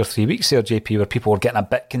was, 2 or 3 weeks there, JP, where people were getting a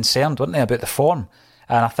bit concerned, weren't they, about the form,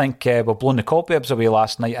 and I think we're blowing the cobwebs away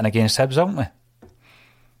last night and against Hibs, haven't we?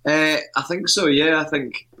 I think so, yeah. I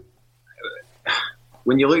think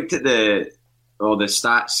when you looked at the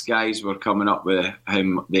stats guys were coming up with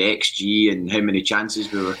the XG and how many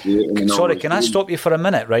chances we were creating. Sorry, can I stop you for a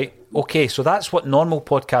minute, right? Okay, so that's what normal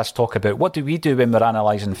podcasts talk about. What do we do when we're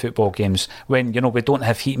analysing football games? When, we don't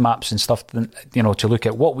have heat maps and stuff, to look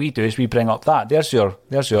at. What we do is we bring up that. There's your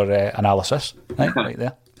analysis, right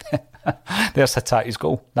there. There's Hatate's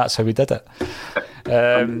goal. That's how we did it.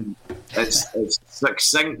 It's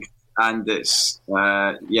succinct and it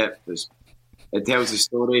tells the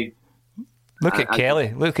story. Look at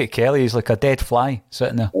Kelly. Look at Kelly. He's like a dead fly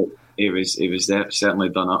sitting there. He was certainly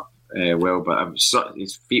done up well, but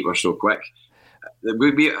his feet were so quick.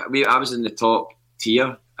 I was in the top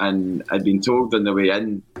tier, and I'd been told on the way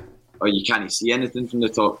in, you can't see anything from the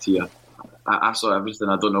top tier. I saw everything.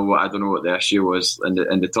 I don't know what the issue was in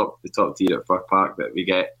the top tier at Fir Park that we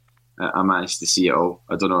get. I managed to see it all.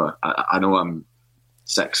 I don't know. I know I'm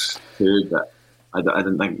 6'2", but I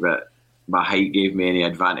didn't think that my height gave me any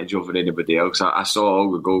advantage over anybody else. I saw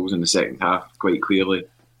all the goals in the second half quite clearly.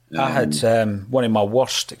 I had one of my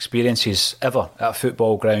worst experiences ever at a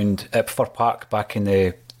football ground at Fir Park back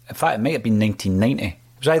in fact, it might have been 1990. It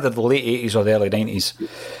was either the late 80s or the early 90s.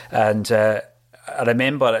 And I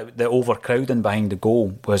remember the overcrowding behind the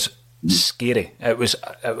goal was scary. It was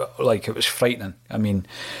frightening. I mean,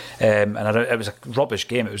 it was a rubbish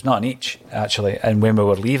game. It was not an each, actually. And when we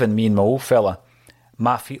were leaving, me and my old fella,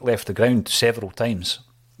 my feet left the ground several times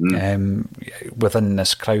within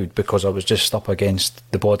this crowd because I was just up against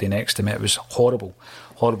the body next to me. It was horrible,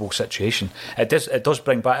 horrible situation. It does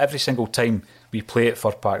bring back every single time we play at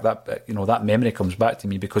Fir Park. That memory comes back to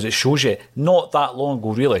me because it shows you not that long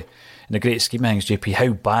ago, really, in the great scheme of things, JP,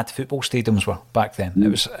 how bad football stadiums were back then.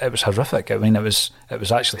 It was horrific. I mean, it was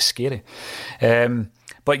actually scary.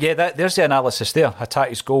 But yeah, there's the analysis there.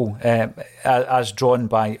 Hatate's goal, as drawn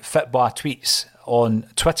by Fitbar Tweets on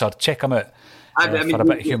Twitter. Check him out for a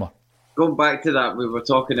bit of humour. Going back to that, we were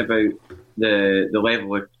talking about the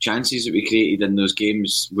level of chances that we created in those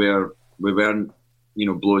games where we weren't,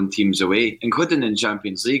 blowing teams away, including in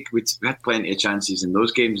Champions League. We had plenty of chances in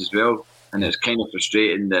those games as well, and it's kind of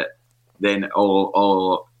frustrating that then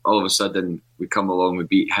all of a sudden we come along, we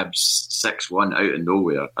beat Hibs 6-1 out of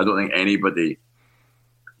nowhere. I don't think anybody,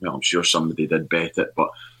 I'm sure somebody did bet it, but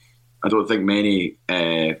I don't think many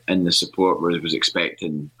in the support was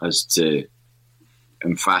expecting us to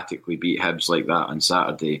emphatically beat Hibs like that on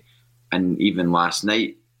Saturday. And even last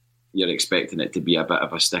night, you're expecting it to be a bit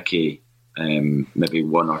of a sticky, maybe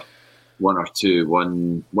 1-2,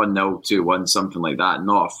 1-0, 2-1, something like that,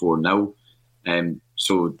 not a 4-0.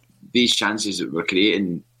 So these chances that we're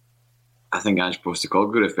creating, I think Ange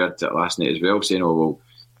Postecoglou referred to it last night as well, saying,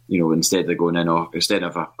 instead of going in, instead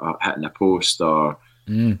of hitting a post or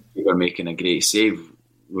we're making a great save,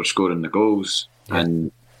 we're scoring the goals. Yeah.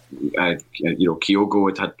 And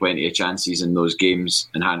Kyogo had plenty of chances in those games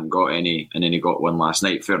and hadn't got any, and then he got one last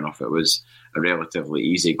night. Fair enough, it was a relatively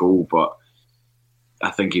easy goal, but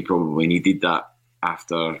I think he probably needed that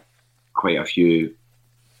after quite a few,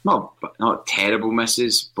 not terrible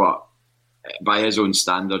misses, but by his own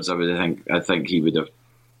standards, I think he would have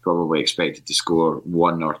probably expected to score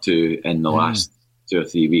 1 or 2 in the last 2 or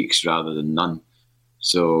 3 weeks rather than none.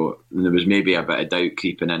 So there was maybe a bit of doubt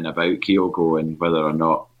creeping in about Kyogo and whether or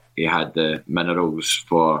not he had the minerals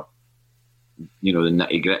for the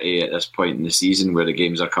nitty gritty at this point in the season, where the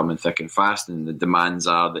games are coming thick and fast, and the demands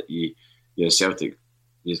are that you're Celtic,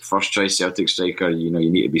 you're first choice Celtic striker. You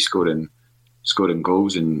need to be scoring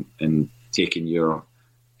goals and taking your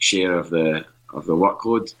share of the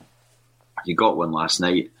workload. You got one last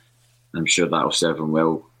night. I'm sure that'll serve him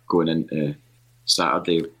well going into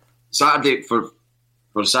Saturday.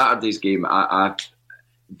 For Saturday's game, I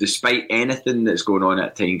despite anything that's going on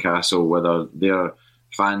at Tynecastle, whether their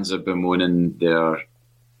fans are bemoaning their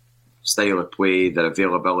style of play, their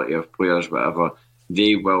availability of players, whatever,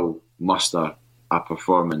 they will muster a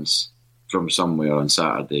performance from somewhere on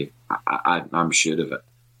Saturday. I'm sure of it.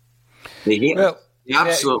 They hate us. They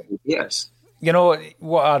absolutely hate us. You know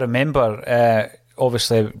what I remember?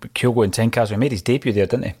 Obviously, Kyogo in Tynecastle, he made his debut there,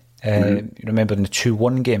 didn't he? You remember in the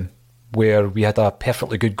 2-1 game where we had a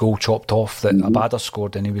perfectly good goal chopped off that Abada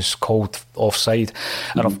scored, and he was called offside.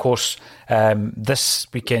 And of course, this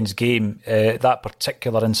weekend's game, that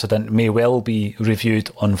particular incident may well be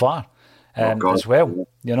reviewed on VAR as well.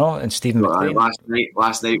 And Stephen McLean.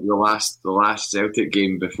 Last night, the last Celtic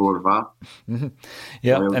game before VAR.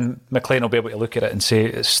 Yeah, and McLean will be able to look at it and say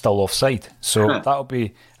it's still offside. So that'll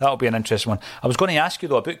be an interesting one. I was going to ask you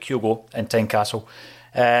though about Kyogo and Tynecastle.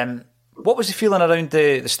 What was the feeling around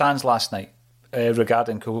the stands last night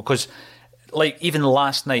regarding Kyogo? Because, even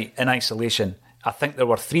last night in isolation, I think there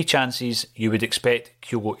were 3 chances you would expect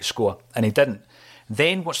Kyogo to score, and he didn't.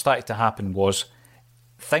 Then what started to happen was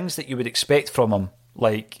things that you would expect from him,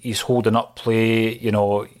 like he's holding up play,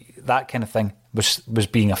 that kind of thing, was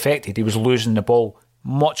being affected. He was losing the ball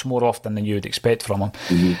much more often than you would expect from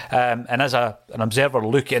him. And as an observer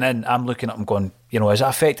looking in, I'm looking at him going, is that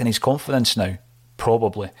affecting his confidence now?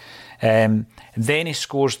 Probably. Then he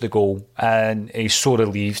scores the goal and he's so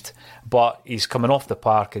relieved, but he's coming off the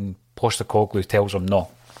park and Postecoglou tells him, no,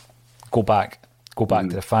 go back to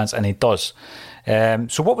the fans, and he does.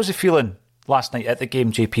 So what was the feeling last night at the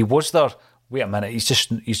game, JP? Was there, wait a minute, he's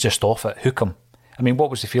just off it, hook him? I mean,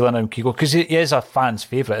 what was the feeling on Kyogo? Because he is a fan's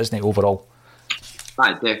favourite, isn't he, overall?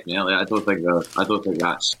 Definitely. I don't think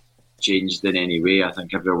that's changed in any way. I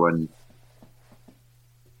think everyone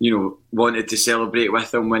wanted to celebrate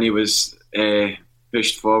with him when he was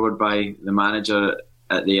pushed forward by the manager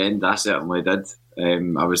at the end. I certainly did.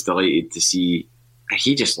 I was delighted to see.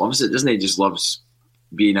 He just loves it, doesn't he? He just loves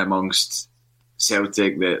being amongst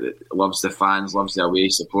Celtic, that loves the fans, loves the away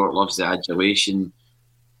support, loves the adulation.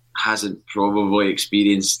 Hasn't probably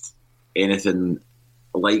experienced anything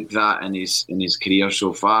like that in his career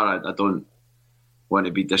so far. I don't want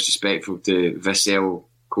to be disrespectful to Vissel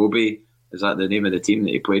Kobe. Is that the name of the team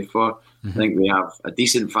that he played for? I think they have a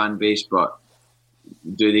decent fan base, but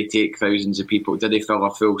do they take thousands of people? Do they fill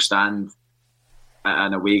a full stand at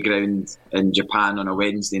an away ground in Japan on a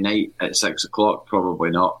Wednesday night at 6 o'clock? Probably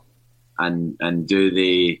not. And do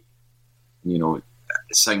they,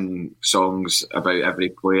 sing songs about every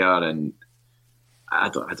player? And I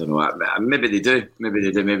don't know. Maybe they do.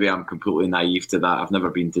 Maybe I'm completely naive to that. I've never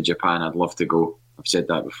been to Japan. I'd love to go. I've said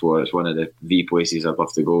that before. It's one of the places I'd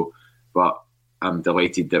love to go. But I'm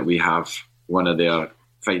delighted that we have one of their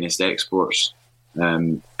finest exports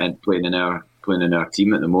and playing in our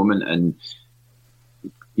team at the moment. And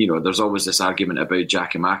there's always this argument about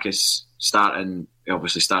Giakoumakis starting. He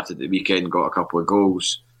obviously started the weekend, got a couple of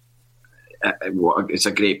goals. It's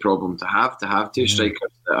a great problem to have 2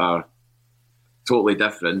 strikers that are totally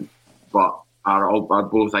different, but are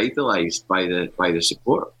both idolised by the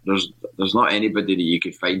support. There's not anybody that you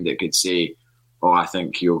could find that could say, oh, I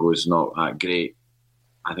think Kyogo's not that great.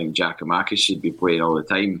 I think Giakoumakis should be playing all the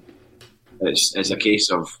time. It's a case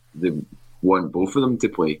of they want both of them to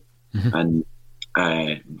play, and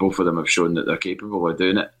both of them have shown that they're capable of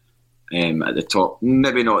doing it at the top.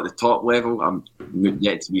 Maybe not at the top level. I'm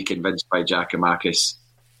yet to be convinced by Giakoumakis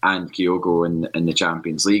and Kyogo in the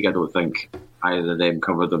Champions League. I don't think either of them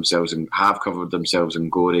have covered themselves in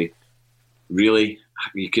glory. Really,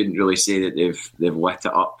 you couldn't really say that they've lit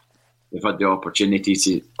it up. They've had the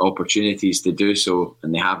opportunities to do so,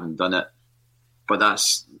 and they haven't done it. But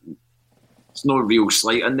it's no real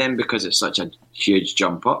slight on them, because it's such a huge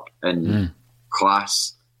jump up in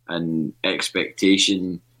class and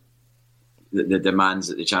expectation. The demands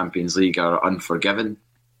at the Champions League are unforgiving.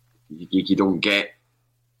 You don't get.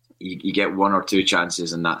 You get 1 or 2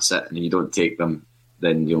 chances and that's it, and if you don't take them,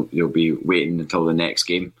 then you'll be waiting until the next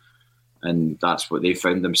game, and that's what they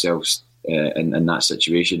found themselves in that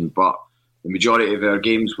situation. But the majority of our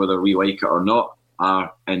games, whether we like it or not,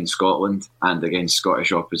 are in Scotland and against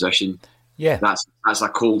Scottish opposition. Yeah, that's a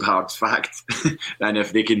cold hard fact. And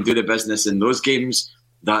if they can do the business in those games,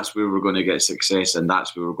 that's where we're going to get success, and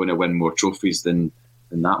that's where we're going to win more trophies than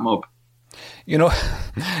that mob. You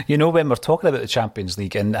know, when we're talking about the Champions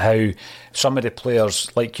League and how some of the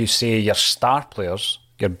players, like you say, your star players,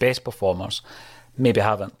 your best performers, maybe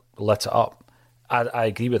haven't lit it up. I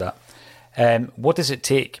agree with that. What does it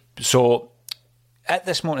take? So, at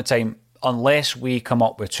this moment in time, unless we come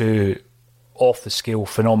up with two off-the-scale,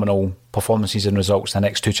 phenomenal performances and results in the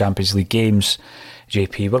next two Champions League games,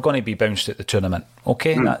 JP, we're going to be bounced at the tournament.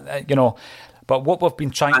 Okay? But what we've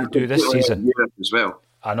been trying to do this season... Europe as well.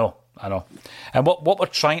 I know. And what we're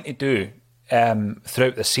trying to do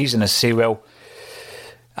throughout the season is say, well,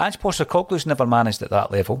 Ange Postecoglou's never managed at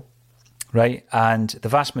that level, right? And the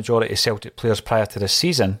vast majority of Celtic players prior to this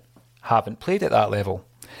season haven't played at that level.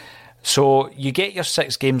 So you get your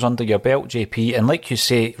 6 games under your belt, JP, and like you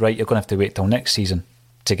say, right, you're going to have to wait till next season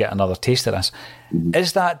to get another taste of this. Mm-hmm.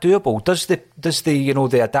 Is that doable? Does the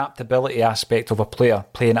the adaptability aspect of a player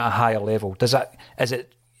playing at a higher level,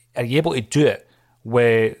 are you able to do it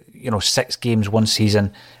where 6 games one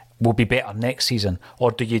season will be better next season?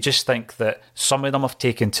 Or do you just think that some of them have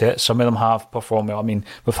taken to it, some of them have performed well? I mean,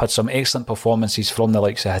 we've had some excellent performances from the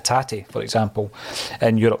likes of Hatate, for example,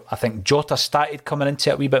 in Europe. I think Jota started coming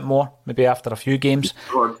into it a wee bit more, maybe after a few games.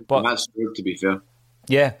 But that's good, to be fair.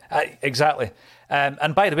 Yeah, exactly.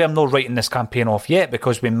 And by the way, I'm not writing this campaign off yet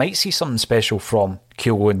because we might see something special from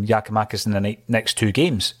Kyogo and Giakoumakis in the next 2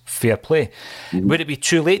 games. Fair play. Mm-hmm. Would it be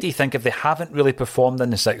too late, do you think, if they haven't really performed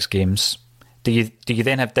in the 6 games? Do you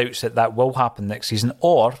then have doubts that will happen next season?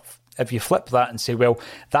 Or if you flip that and say, well,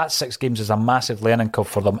 that 6 games is a massive learning curve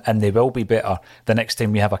for them and they will be better the next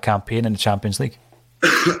time we have a campaign in the Champions League?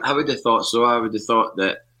 I would have thought so. I would have thought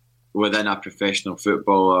that within a professional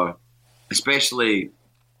footballer, especially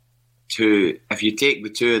if you take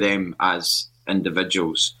the 2 of them as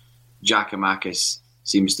individuals, Giakoumakis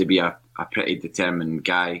seems to be a pretty determined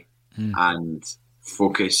guy and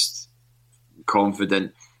focused,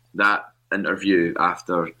 confident. That interview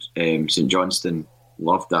after St Johnstone,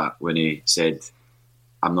 loved that when he said,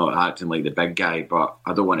 I'm not acting like the big guy, but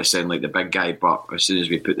I don't want to sound like the big guy, but as soon as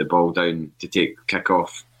we put the ball down to take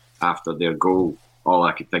kick-off after their goal, all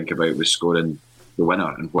I could think about was scoring the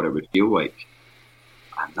winner and what it would feel like.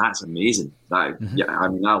 And that's amazing. Yeah, I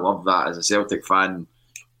mean, I love that. As a Celtic fan,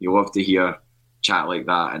 you love to hear chat like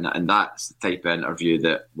that, and that's the type of interview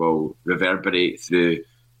that will reverberate through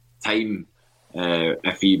time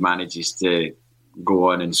if he manages to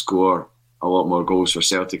go on and score a lot more goals for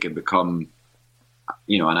Celtic and become,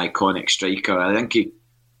 an iconic striker. I think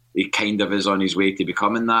he kind of is on his way to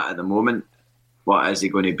becoming that at the moment. But is he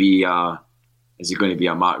going to be a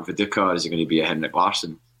Mark Viduka? Is he going to be a Henrik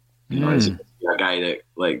Larsson? Is he a guy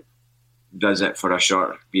that does it for a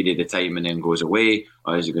short period of time and then goes away,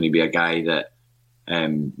 or is he going to be a guy that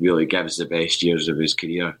really gives the best years of his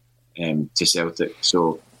career to Celtic?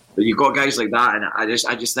 So, but you've got guys like that, and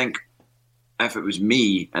I just think if it was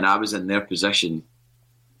me and I was in their position,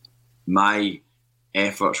 my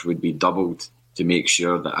efforts would be doubled to make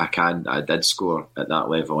sure that I did score at that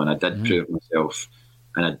level, and I did prove myself,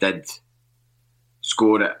 and I did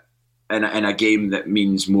score it in a game that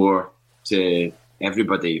means more to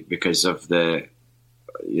everybody because of the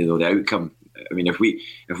outcome. I mean, if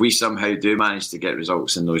we somehow do manage to get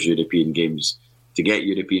results in those European games, to get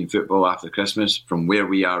European football after Christmas from where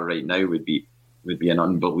we are right now would be an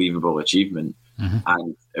unbelievable achievement,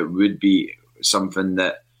 and it would be something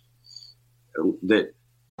that.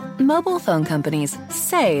 Mobile phone companies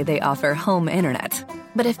say they offer home internet.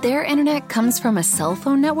 But if their internet comes from a cell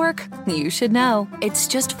phone network, you should know. It's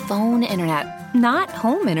just phone internet, not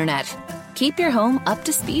home internet. Keep your home up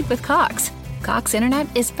to speed with Cox. Cox internet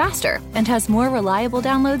is faster and has more reliable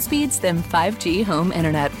download speeds than 5G home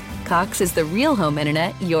internet. Cox is the real home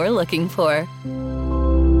internet you're looking for.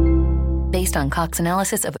 Based on Cox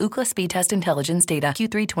analysis of Ookla speed test intelligence data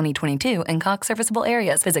Q3 2022 and Cox serviceable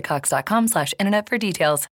areas, visit cox.com/internet for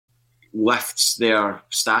details. Lifts their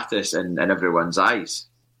status in everyone's eyes,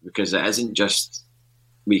 because it isn't just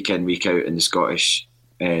week in, week out in the Scottish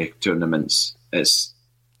tournaments. It's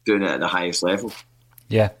doing it at the highest level.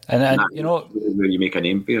 Yeah, and where you make a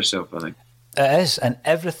name for yourself, I think. It is, and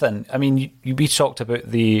everything. I mean, we talked about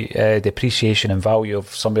the depreciation and value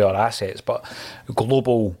of some of our assets, but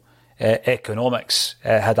global economics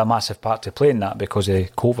had a massive part to play in that because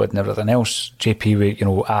of COVID and everything else. JP,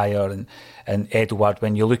 Ayer and Edouard,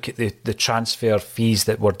 when you look at the transfer fees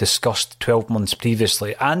that were discussed 12 months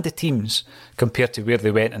previously and the teams compared to where they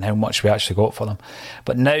went and how much we actually got for them.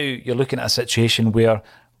 But now you're looking at a situation where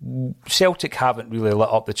Celtic haven't really lit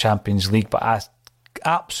up the Champions League, but I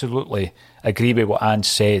absolutely agree with what Ange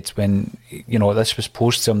said when, this was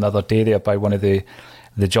posted to him the other day there by one of the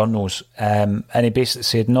the journals, and he basically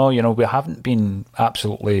said, no, we haven't been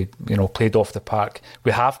absolutely, played off the park.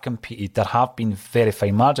 We have competed. There have been very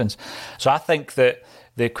fine margins. So I think that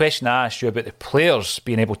the question I asked you about the players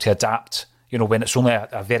being able to adapt, when it's only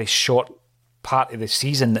a very short part of the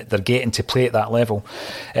season that they're getting to play at that level,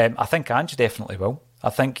 I think Ange definitely will. I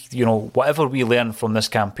think, whatever we learn from this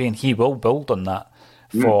campaign, he will build on that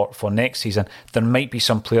for next season. There might be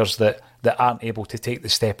some players that aren't able to take the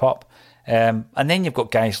step up. And then you've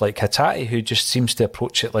got guys like Hatate, who just seems to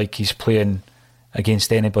approach it like he's playing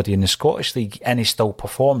against anybody in the Scottish League, and he still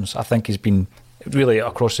performs. I think he's been really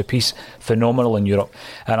across the piece phenomenal in Europe,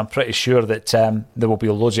 and I'm pretty sure that there will be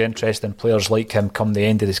loads of interest in players like him come the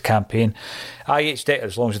end of this campaign.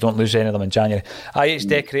 As long as we don't lose any of them in January. IH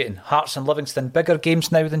decorating Hearts and Livingston bigger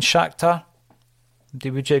games now than Shakhtar.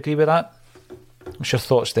 Would you agree with that? What's your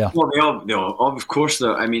thoughts there? Well, of course.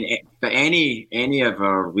 I mean, but any of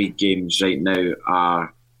our league games right now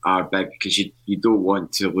are big, because you don't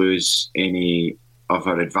want to lose any of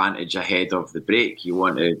our advantage ahead of the break. You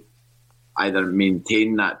want to either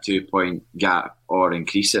maintain that 2-point gap or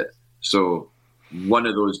increase it. So one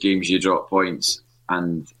of those games you drop points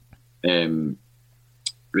and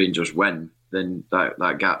Rangers win, then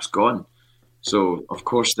that gap's gone. So of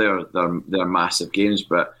course they're massive games,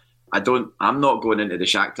 but I'm not going into the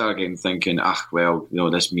Shakhtar game thinking,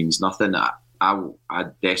 this means nothing. I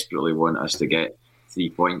desperately want us to get 3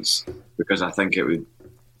 points, because I think it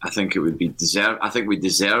would be deserved. I think we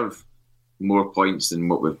deserve more points than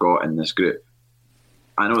what we've got in this group.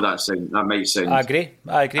 I know that might sound... I agree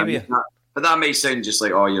with you. But that might sound just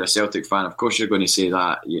like, oh, you're a Celtic fan. Of course you're going to say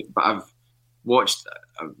that. But I've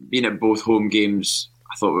been at both home games.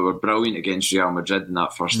 I thought we were brilliant against Real Madrid in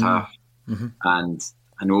that first half. Mm-hmm. And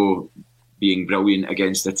I know being brilliant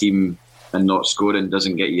against a team and not scoring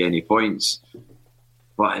doesn't get you any points.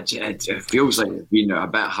 But it feels like it's been a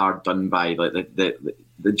bit hard done by. Like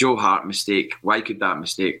the Joe Hart mistake. Why could that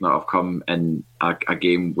mistake not have come in a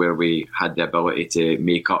game where we had the ability to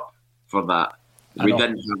make up for that? We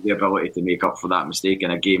didn't have the ability to make up for that mistake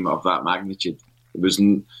in a game of that magnitude. There was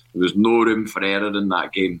no room for error in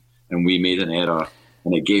that game, and we made an error,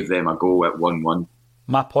 and it gave them a goal at 1-1.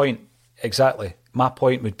 My point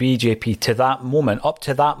would be, JP, up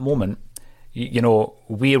to that moment,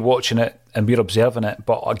 we're watching it and we're observing it,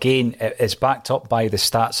 but again, it's backed up by the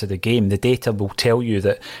stats of the game. The data will tell you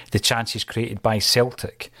that the chances created by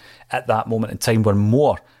Celtic at that moment in time were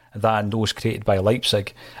more than those created by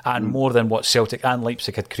Leipzig, and more than what Celtic and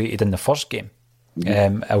Leipzig had created in the first game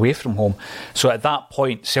away from home. So at that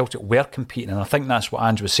point, Celtic were competing, and I think that's what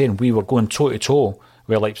Ange was saying. We were going toe-to-toe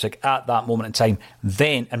with Leipzig at that moment in time.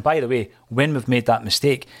 Then, and by the way, when we've made that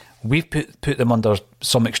mistake, we've put them under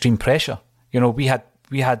some extreme pressure.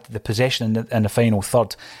 We had the possession in the final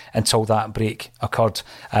third until that break occurred,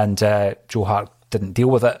 and Joe Hart didn't deal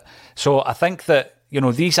with it. So I think that,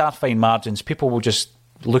 these are fine margins. People will just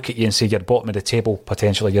look at you and say you're bottom of the table,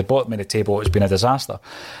 potentially. You're bottom of the table, it's been a disaster.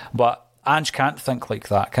 But Ange can't think like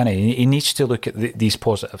that, can he? He needs to look at these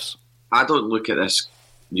positives. I don't look at this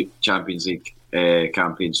Champions League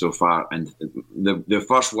campaign so far, and the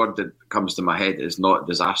first word that comes to my head is not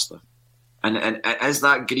disaster. And is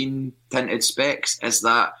that green tinted specs? Is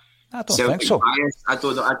that I don't Celtic think so. Bias? I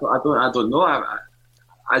don't know.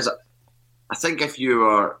 I think if you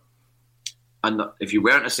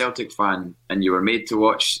weren't a Celtic fan and you were made to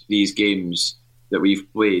watch these games that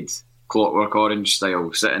we've played, Clockwork Orange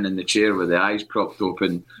style, sitting in the chair with the eyes propped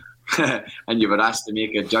open, and you were asked to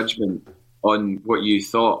make a judgment on what you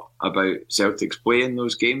thought about Celtic's play in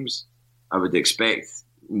those games, I would expect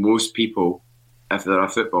most people, if they're a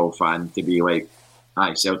football fan, to be like,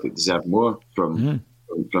 Celtic deserve more from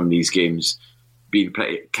these games, being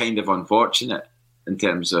pretty kind of unfortunate in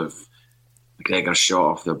terms of McGregor's shot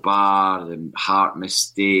off the bar, the Hart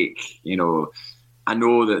mistake. I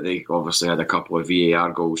know that they obviously had a couple of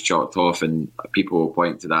VAR goals chalked off, and people will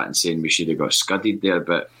point to that and saying we should have got scudded there,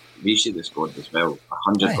 but we should have scored as well.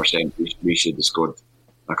 100% we should have scored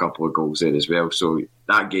a couple of goals there as well. So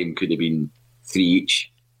that game could have been 3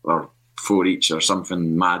 each or 4 each or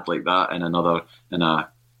something mad like that in a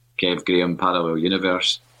Kev Graham parallel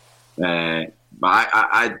universe. But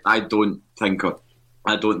I don't think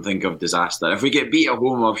of disaster. If we get beat at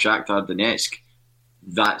home of Shakhtar Donetsk,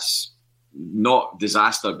 that's not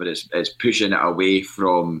disaster, but it's pushing it away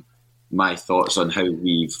from my thoughts on how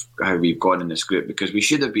we've gone in this group, because we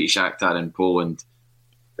should have beat Shakhtar in Poland.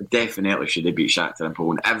 Definitely should have beat Shakhtar in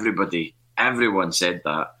Poland. Everyone said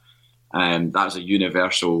that. That was a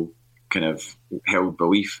universal kind of held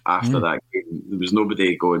belief after that game. There was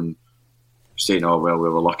nobody going, saying, "Oh well, we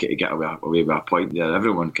were lucky to get away with a point there."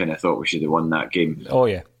 Everyone kind of thought we should have won that game. Oh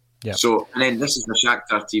yeah, yeah. So, and then this is the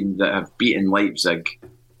Shakhtar team that have beaten Leipzig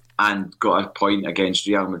and got a point against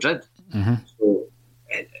Real Madrid. Mm-hmm. So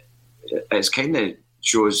it's kind of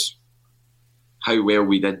shows how well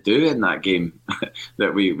we did do in that game.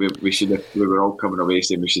 That we were all coming away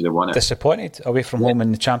saying we should have won it. Disappointed away from home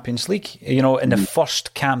in the Champions League, in the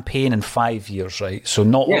first campaign in 5 years, right? So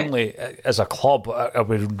not only as a club are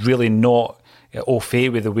we really not au fait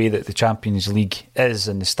with the way that the Champions League is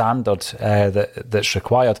and the standard that's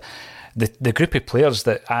required. The group of players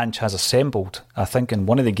that Ange has assembled, I think in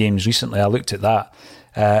one of the games recently, I looked at that,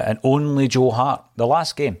 and only Joe Hart, the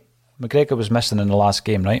last game, McGregor was missing in the last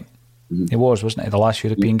game, right? He was, wasn't he, the last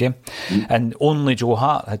European game? And only Joe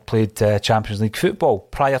Hart had played Champions League football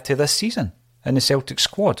prior to this season in the Celtic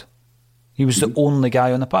squad. He was the only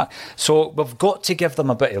guy on the park. So we've got to give them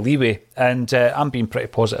a bit of leeway, and I'm being pretty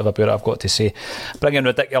positive about it, I've got to say. Bringing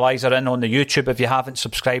Ridiculizer in on the YouTube. If you haven't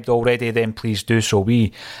subscribed already, then please do so.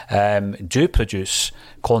 We do produce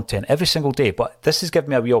content every single day, but this has given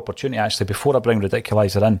me a wee opportunity, actually, before I bring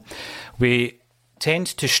Ridiculizer in. We tend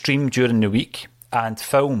to stream during the week and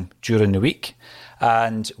film during the week,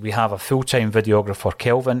 and we have a full-time videographer,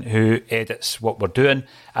 Kelvin, who edits what we're doing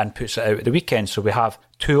and puts it out at the weekend. So we have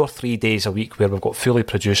 2 or 3 days a week where we've got fully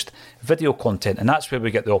produced video content, and that's where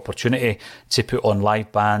we get the opportunity to put on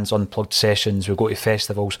live bands, unplugged sessions. We go to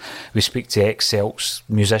festivals, we speak to ex-Celts,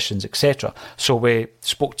 musicians, etc. So we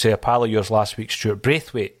spoke to a pal of yours last week, Stuart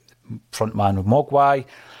Braithwaite, frontman of Mogwai.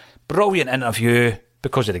 Brilliant interview,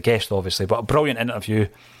 because of the guest obviously, but a brilliant interview.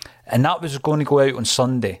 And that was going to go out on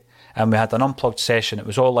Sunday, and we had an unplugged session. It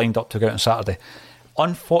was all lined up to go out on Saturday.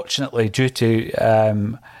 Unfortunately, due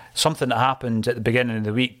to something that happened at the beginning of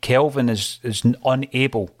the week, Kelvin is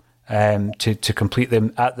unable to complete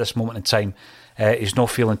them at this moment in time. He's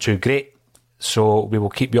not feeling too great, so we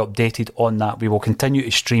will keep you updated on that. We will continue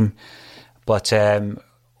to stream, but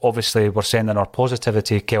obviously we're sending our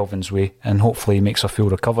positivity Kelvin's way, and hopefully he makes a full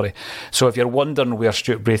recovery. So if you're wondering where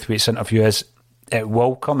Stuart Braithwaite's interview is, it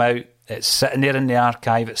will come out. It's sitting there in the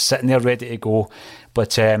archive. It's sitting there ready to go.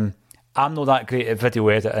 But I'm not that great at video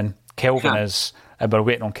editing. Kelvin is, and we're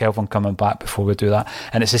waiting on Kelvin coming back before we do that.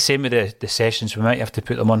 And it's the same with the sessions. We might have to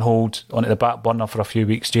put them on hold, onto the back burner for a few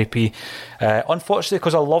weeks, JP. Unfortunately,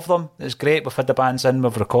 because I love them. It's great. We've had the bands in.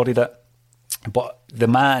 We've recorded it. But the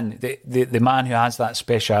man, the man who has that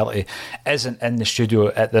speciality isn't in the studio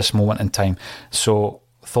at this moment in time. So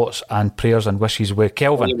thoughts and prayers and wishes with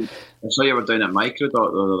Kelvin. I saw you were down at Microdot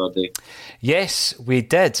the other day. Yes, we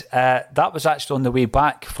did. That was actually on the way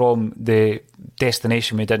back from the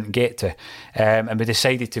destination we didn't get to, and we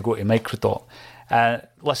decided to go to Microdot.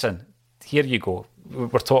 Listen, here you go. We're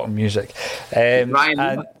talking music.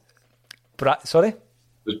 Brian sorry?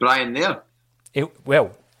 Was Brian there?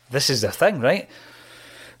 Well, this is the thing, right?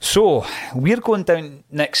 So we're going down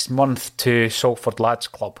next month to Salford Lads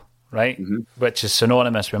Club, right? Which is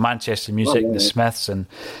synonymous with Manchester Music and the Smiths, and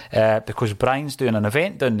because Brian's doing an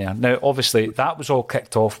event down there. Now, obviously, that was all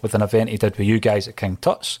kicked off with an event he did with you guys at King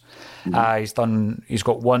Tut's. He's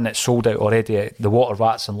got one that's sold out already at the Water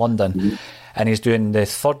Rats in London, and he's doing the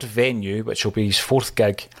third venue, which will be his 4th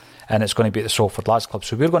gig, and it's going to be at the Salford Lads Club.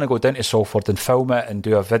 So we're going to go down to Salford and film it and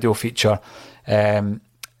do a video feature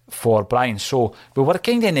for Brian. So we were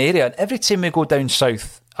kind of in the area, and every time we go down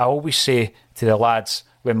south, I always say to the lads,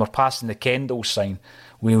 when we're passing the Kendall sign,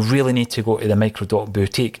 we really need to go to the Microdot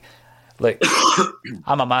Boutique. Like,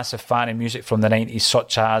 I'm a massive fan of music from the 90s,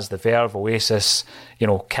 such as The Verve, Oasis,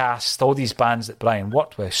 Cast, all these bands that Brian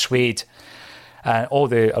worked with, Suede, and all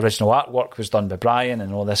the original artwork was done by Brian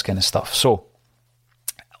and all this kind of stuff. So,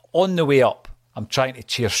 on the way up, I'm trying to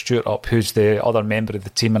cheer Stuart up, who's the other member of the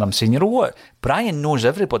team, and I'm saying, you know what? Brian knows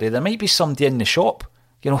everybody. There might be somebody in the shop.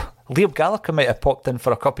 Liam Gallagher might have popped in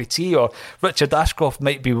for a cup of tea, or Richard Ashcroft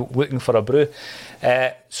might be looking for a brew.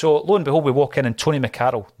 So lo and behold, we walk in, and Tony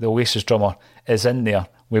McCarroll, the Oasis drummer, is in there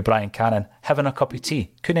with Brian Cannon having a cup of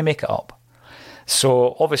tea. Couldn't make it up.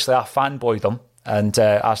 So obviously I fanboyed him and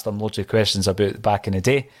asked him loads of questions about back in the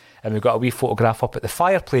day. And we've got a wee photograph up at the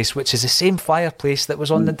fireplace, which is the same fireplace that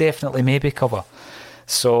was on the Definitely Maybe cover.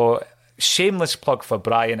 So shameless plug for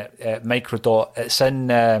Brian at Microdot. It's in,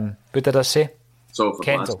 what did I say?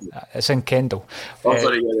 Kendall. It's in Kendall.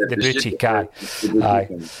 The boutique guy.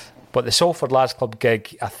 But the Salford Lads Club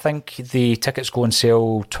gig, I think the tickets go on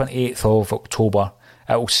sale 28th of October.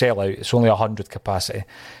 It will sell out. It's only 100 capacity.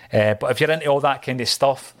 But if you're into all that kind of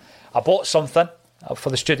stuff, I bought something for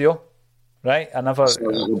the studio, right?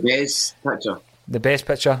 The best picture. The best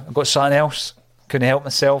picture. I got something else. Couldn't help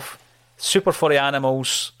myself. Super Furry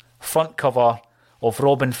Animals, front cover, of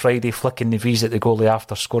Robin Friday flicking the V's at the goalie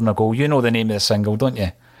after scoring a goal. You know the name of the single, don't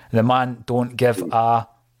you? The man don't give a...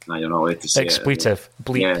 No, you're not allowed to say expletive.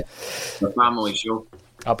 Bleep. Yeah, the family show.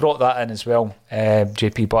 I brought that in as well,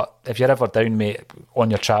 JP, but if you're ever down, mate,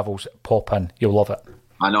 on your travels, pop in. You'll love it.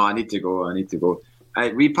 I know, I need to go.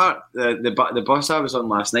 We parked, the bus I was on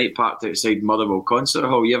last night parked outside Motherwell Concert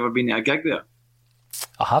Hall. You ever been at a gig there?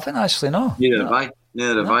 I haven't actually, no. Neither have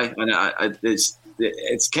I. And it's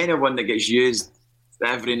kind of one that gets used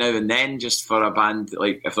every now and then just for a band,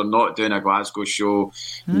 like if they're not doing a Glasgow show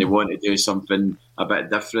and they want to do something a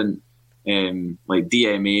bit different. Like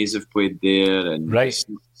DMAs have played there, and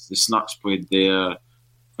the Snuts played there. I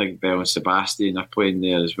think Bell and Sebastian are playing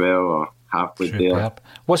there as well, or have played there.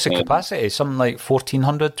 What's the capacity? Something like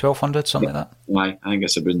 1,400, 1,200, something like that? Aye, I think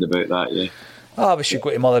it's around about that, yeah. Oh, we should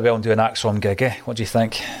go to Motherwell and do an Axon gig, eh? What do you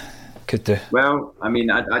think? Could do. Well, I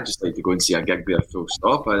mean, I'd just like to go and see a gig there full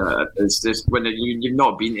stop. It's just when you've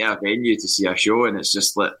not been to a venue to see a show, and it's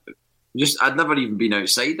just like, I'd never even been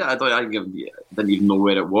outside it. I didn't even know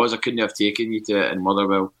where it was. I couldn't have taken you to it in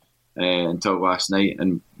Motherwell until last night.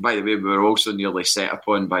 And by the way, we were also nearly set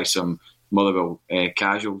upon by some Motherwell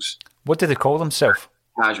casuals. What do they call themselves?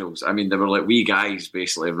 Casuals. I mean, they were like wee guys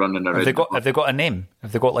basically running around. Have they got a name?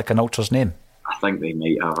 Have they got like an ultra's name? I think they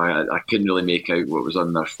might have. I couldn't really make out what was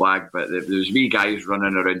on their flag, but there was wee guys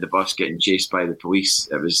running around the bus getting chased by the police.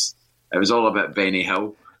 It was all a bit Benny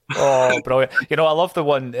Hill. Oh, brilliant. You know, I love the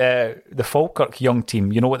one, the Falkirk young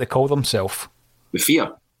team. You know what they call themselves? The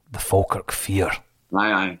Fear. The Falkirk Fear.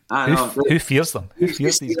 Aye. Who fears them? Who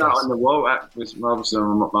fears these guys? On the wall.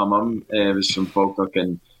 My mum was from Falkirk,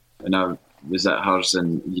 and when I was at hers,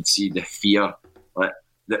 and you'd see the Fear. Like,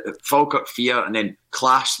 the Falkirk Fear, and then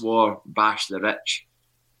Class War, Bash the Rich.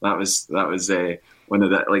 That was one of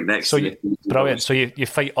the, like, next. So brilliant. So you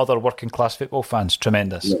fight other working class football fans.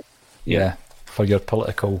 Tremendous. Yeah. For your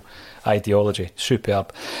political ideology.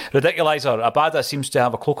 Superb. Ridiculizer. Abada seems to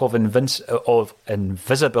have a cloak of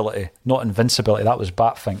invisibility, not invincibility. That was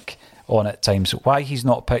Batfink on at times. Why he's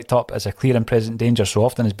not picked up as a clear and present danger so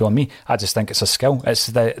often is beyond me. I just think it's a skill. It's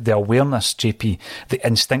the awareness, JP, the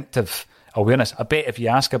instinctive awareness. I bet if you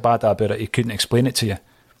ask Abada about it, he couldn't explain it to you.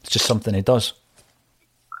 It's just something he does.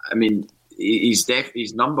 I mean, his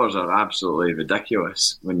numbers are absolutely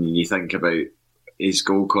ridiculous when you think about his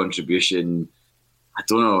goal contribution. I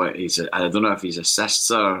don't know if his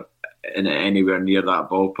assists are anywhere near that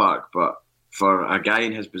ballpark, but for a guy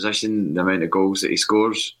in his position, the amount of goals that he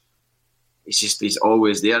scores, he's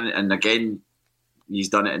always there. And again, he's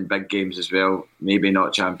done it in big games as well. Maybe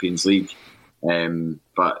not Champions League,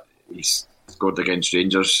 but he's scored against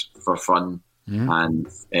Rangers for fun, and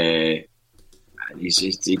he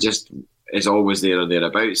just is always there or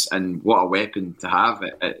thereabouts. And what a weapon to have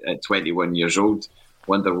at 21 years old.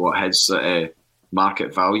 Wonder what his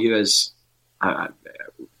market value is.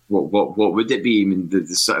 What would it be? I mean, the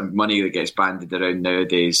sort of money that gets banded around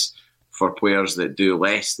nowadays for players that do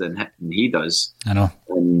less than he does. I know.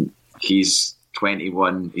 And he's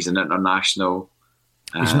 21. He's an international.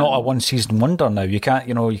 He's not a one-season wonder now. You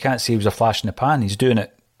can't say he was a flash in the pan. He's doing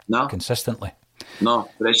it consistently. No,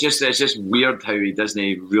 but it's just weird how he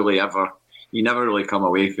doesn't really ever. You never really come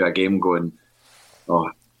away from a game going,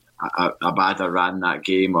 "Oh, Abada ran that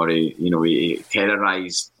game," or he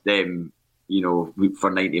terrorised them.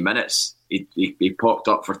 For 90 minutes, he popped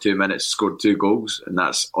up for 2 minutes, scored 2 goals, and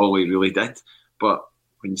that's all he really did. But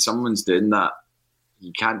when someone's doing that,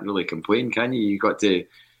 you can't really complain, can you? You've got to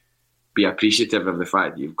be appreciative of the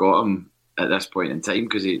fact that you've got him at this point in time,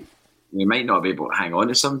 because he might not be able to hang on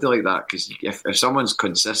to something like that. Because if someone's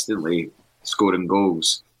consistently scoring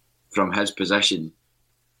goals from his position,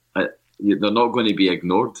 they're not going to be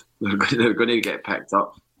ignored. They're going to get picked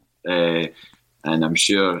up. And I'm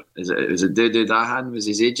sure, is it Dudu Dahan was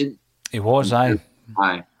his agent? He was, aye.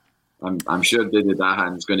 I'm sure Dudu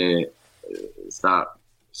Dahan's going to start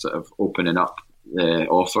sort of opening up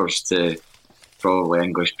offers to probably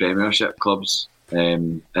English Premiership clubs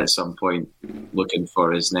at some point, looking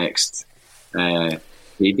for his next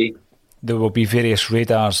payday. There will be various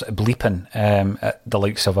radars bleeping at the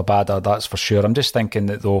likes of Abada, that's for sure. I'm just thinking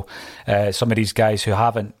that, though, some of these guys who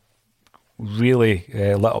haven't really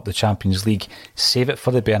lit up the Champions League, save it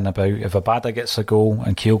for the Bernabeu. If Abada gets a goal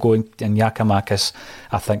and Kyogo and Giakoumakis,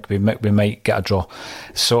 I think we might get a draw.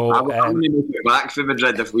 So I'm going to make it back for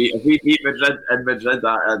Madrid. If we beat Madrid in Madrid,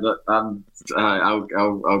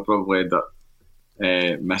 I'll probably end up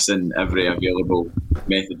missing every available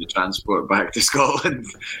method of transport back to Scotland,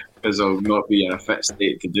 because I'll not be in a fit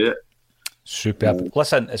state to do it. Superb.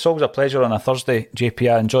 Listen, it's always a pleasure on a Thursday,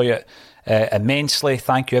 JP. I enjoy it immensely.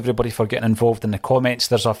 Thank you everybody for getting involved in the comments.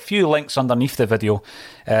 There's a few links underneath the video.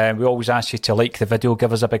 We always ask you to like the video,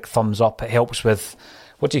 give us a big thumbs up. It helps with,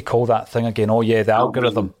 what do you call that thing again? Oh yeah, the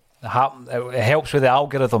algorithm. It helps with the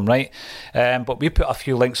algorithm, right? But we put a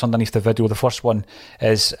few links underneath the video. The first one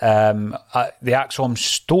is the Axom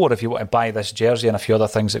store. If you want to buy this jersey and a few other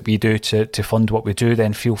things that we do to fund what we do,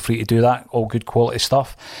 then feel free to do that. All good quality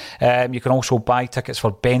stuff. You can also buy tickets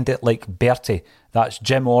for Bend It Like Bertie. That's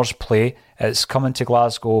Jim Orr's play. It's coming to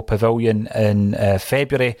Glasgow Pavilion in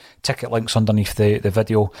February. Ticket links underneath the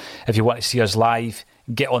video. If you want to see us live,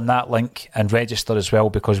 get on that link and register as well,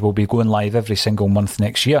 because we'll be going live every single month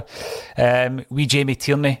next year. Jamie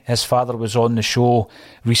Tierney, his father was on the show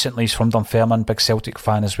recently. He's from Dunfermline, big Celtic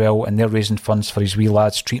fan as well, and they're raising funds for his wee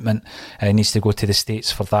lad's treatment. He needs to go to the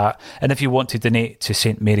States for that. And if you want to donate to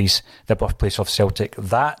St Mary's, the birthplace of Celtic,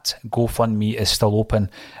 that GoFundMe is still open,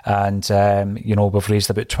 and we've raised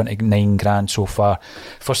about 29 grand so far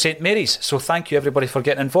for St Mary's. So thank you everybody for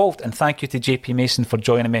getting involved, and thank you to JP Mason for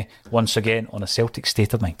joining me once again on a Celtic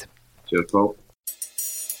State of Mind. Cheers, Paul.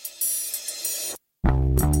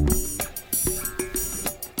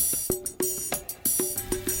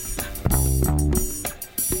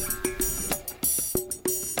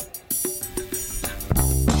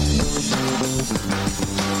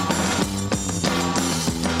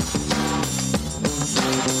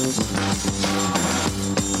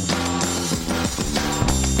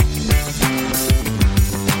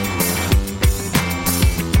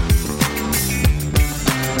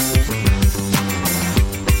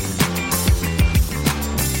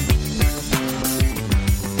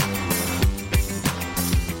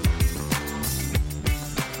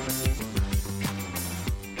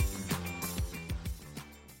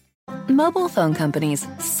 Mobile phone companies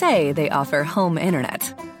say they offer home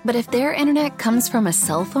internet. But if their internet comes from a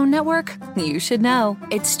cell phone network, you should know.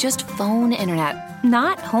 It's just phone internet,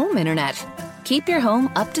 not home internet. Keep your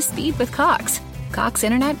home up to speed with Cox. Cox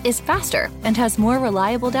internet is faster and has more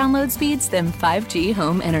reliable download speeds than 5G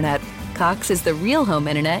home internet. Cox is the real home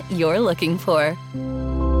internet you're looking for.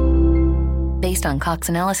 Based on Cox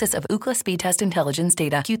analysis of Ookla speed test intelligence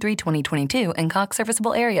data Q3 2022 and Cox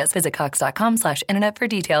serviceable areas, visit cox.com/internet for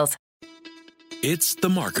details. It's the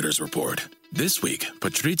Marketer's Report. This week,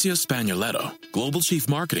 Patrizia Spagnoletto, Global Chief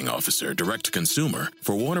Marketing Officer, Direct-to-Consumer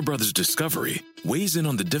for Warner Brothers Discovery, weighs in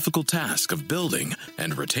on the difficult task of building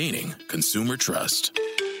and retaining consumer trust.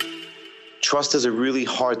 Trust is a really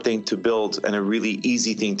hard thing to build and a really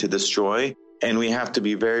easy thing to destroy, and we have to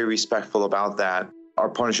be very respectful about that. Our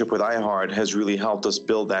partnership with iHeart has really helped us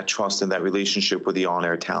build that trust and that relationship with the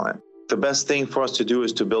on-air talent. The best thing for us to do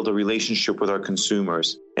is to build a relationship with our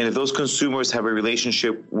consumers. And if those consumers have a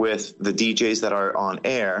relationship with the DJs that are on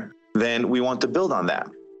air, then we want to build on that.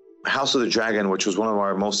 House of the Dragon, which was one of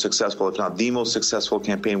our most successful, if not the most successful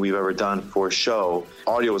campaign we've ever done for a show,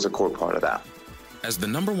 audio is a core part of that. As the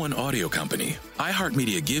 #1 audio company,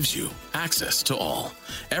 iHeartMedia gives you access to all.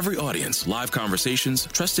 Every audience, live conversations,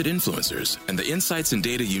 trusted influencers, and the insights and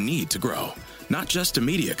data you need to grow. Not just a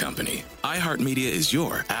media company, iHeartMedia is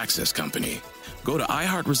your access company. Go to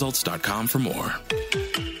iHeartResults.com for more.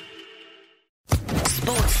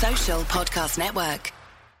 Sports Social Podcast Network.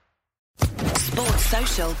 Sports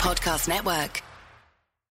Social Podcast Network.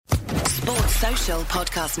 Sports Social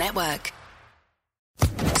Podcast Network.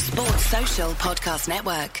 Sports Social Podcast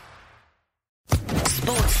Network.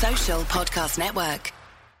 Sports Social Podcast Network.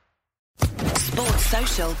 Sports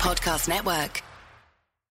Social Podcast Network.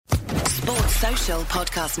 Sports Social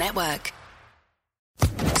Podcast Network.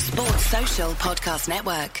 Sports Social Podcast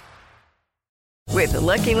Network. With the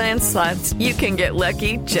Lucky Land Slots, you can get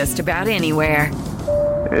lucky just about anywhere.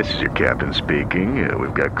 This is your captain speaking.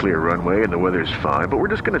 We've got clear runway and the weather's fine, but we're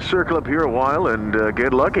just going to circle up here a while and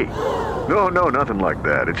get lucky. No, nothing like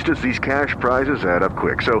that. It's just these cash prizes add up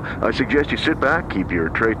quick. So I suggest you sit back, keep your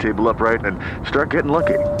tray table upright, and start getting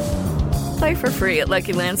lucky. Play for free at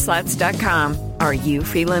LuckyLandSlots.com. Are you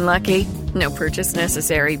feeling lucky? No purchase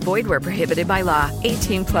necessary. Void where prohibited by law.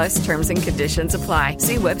 18+ terms and conditions apply.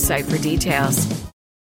 See website for details.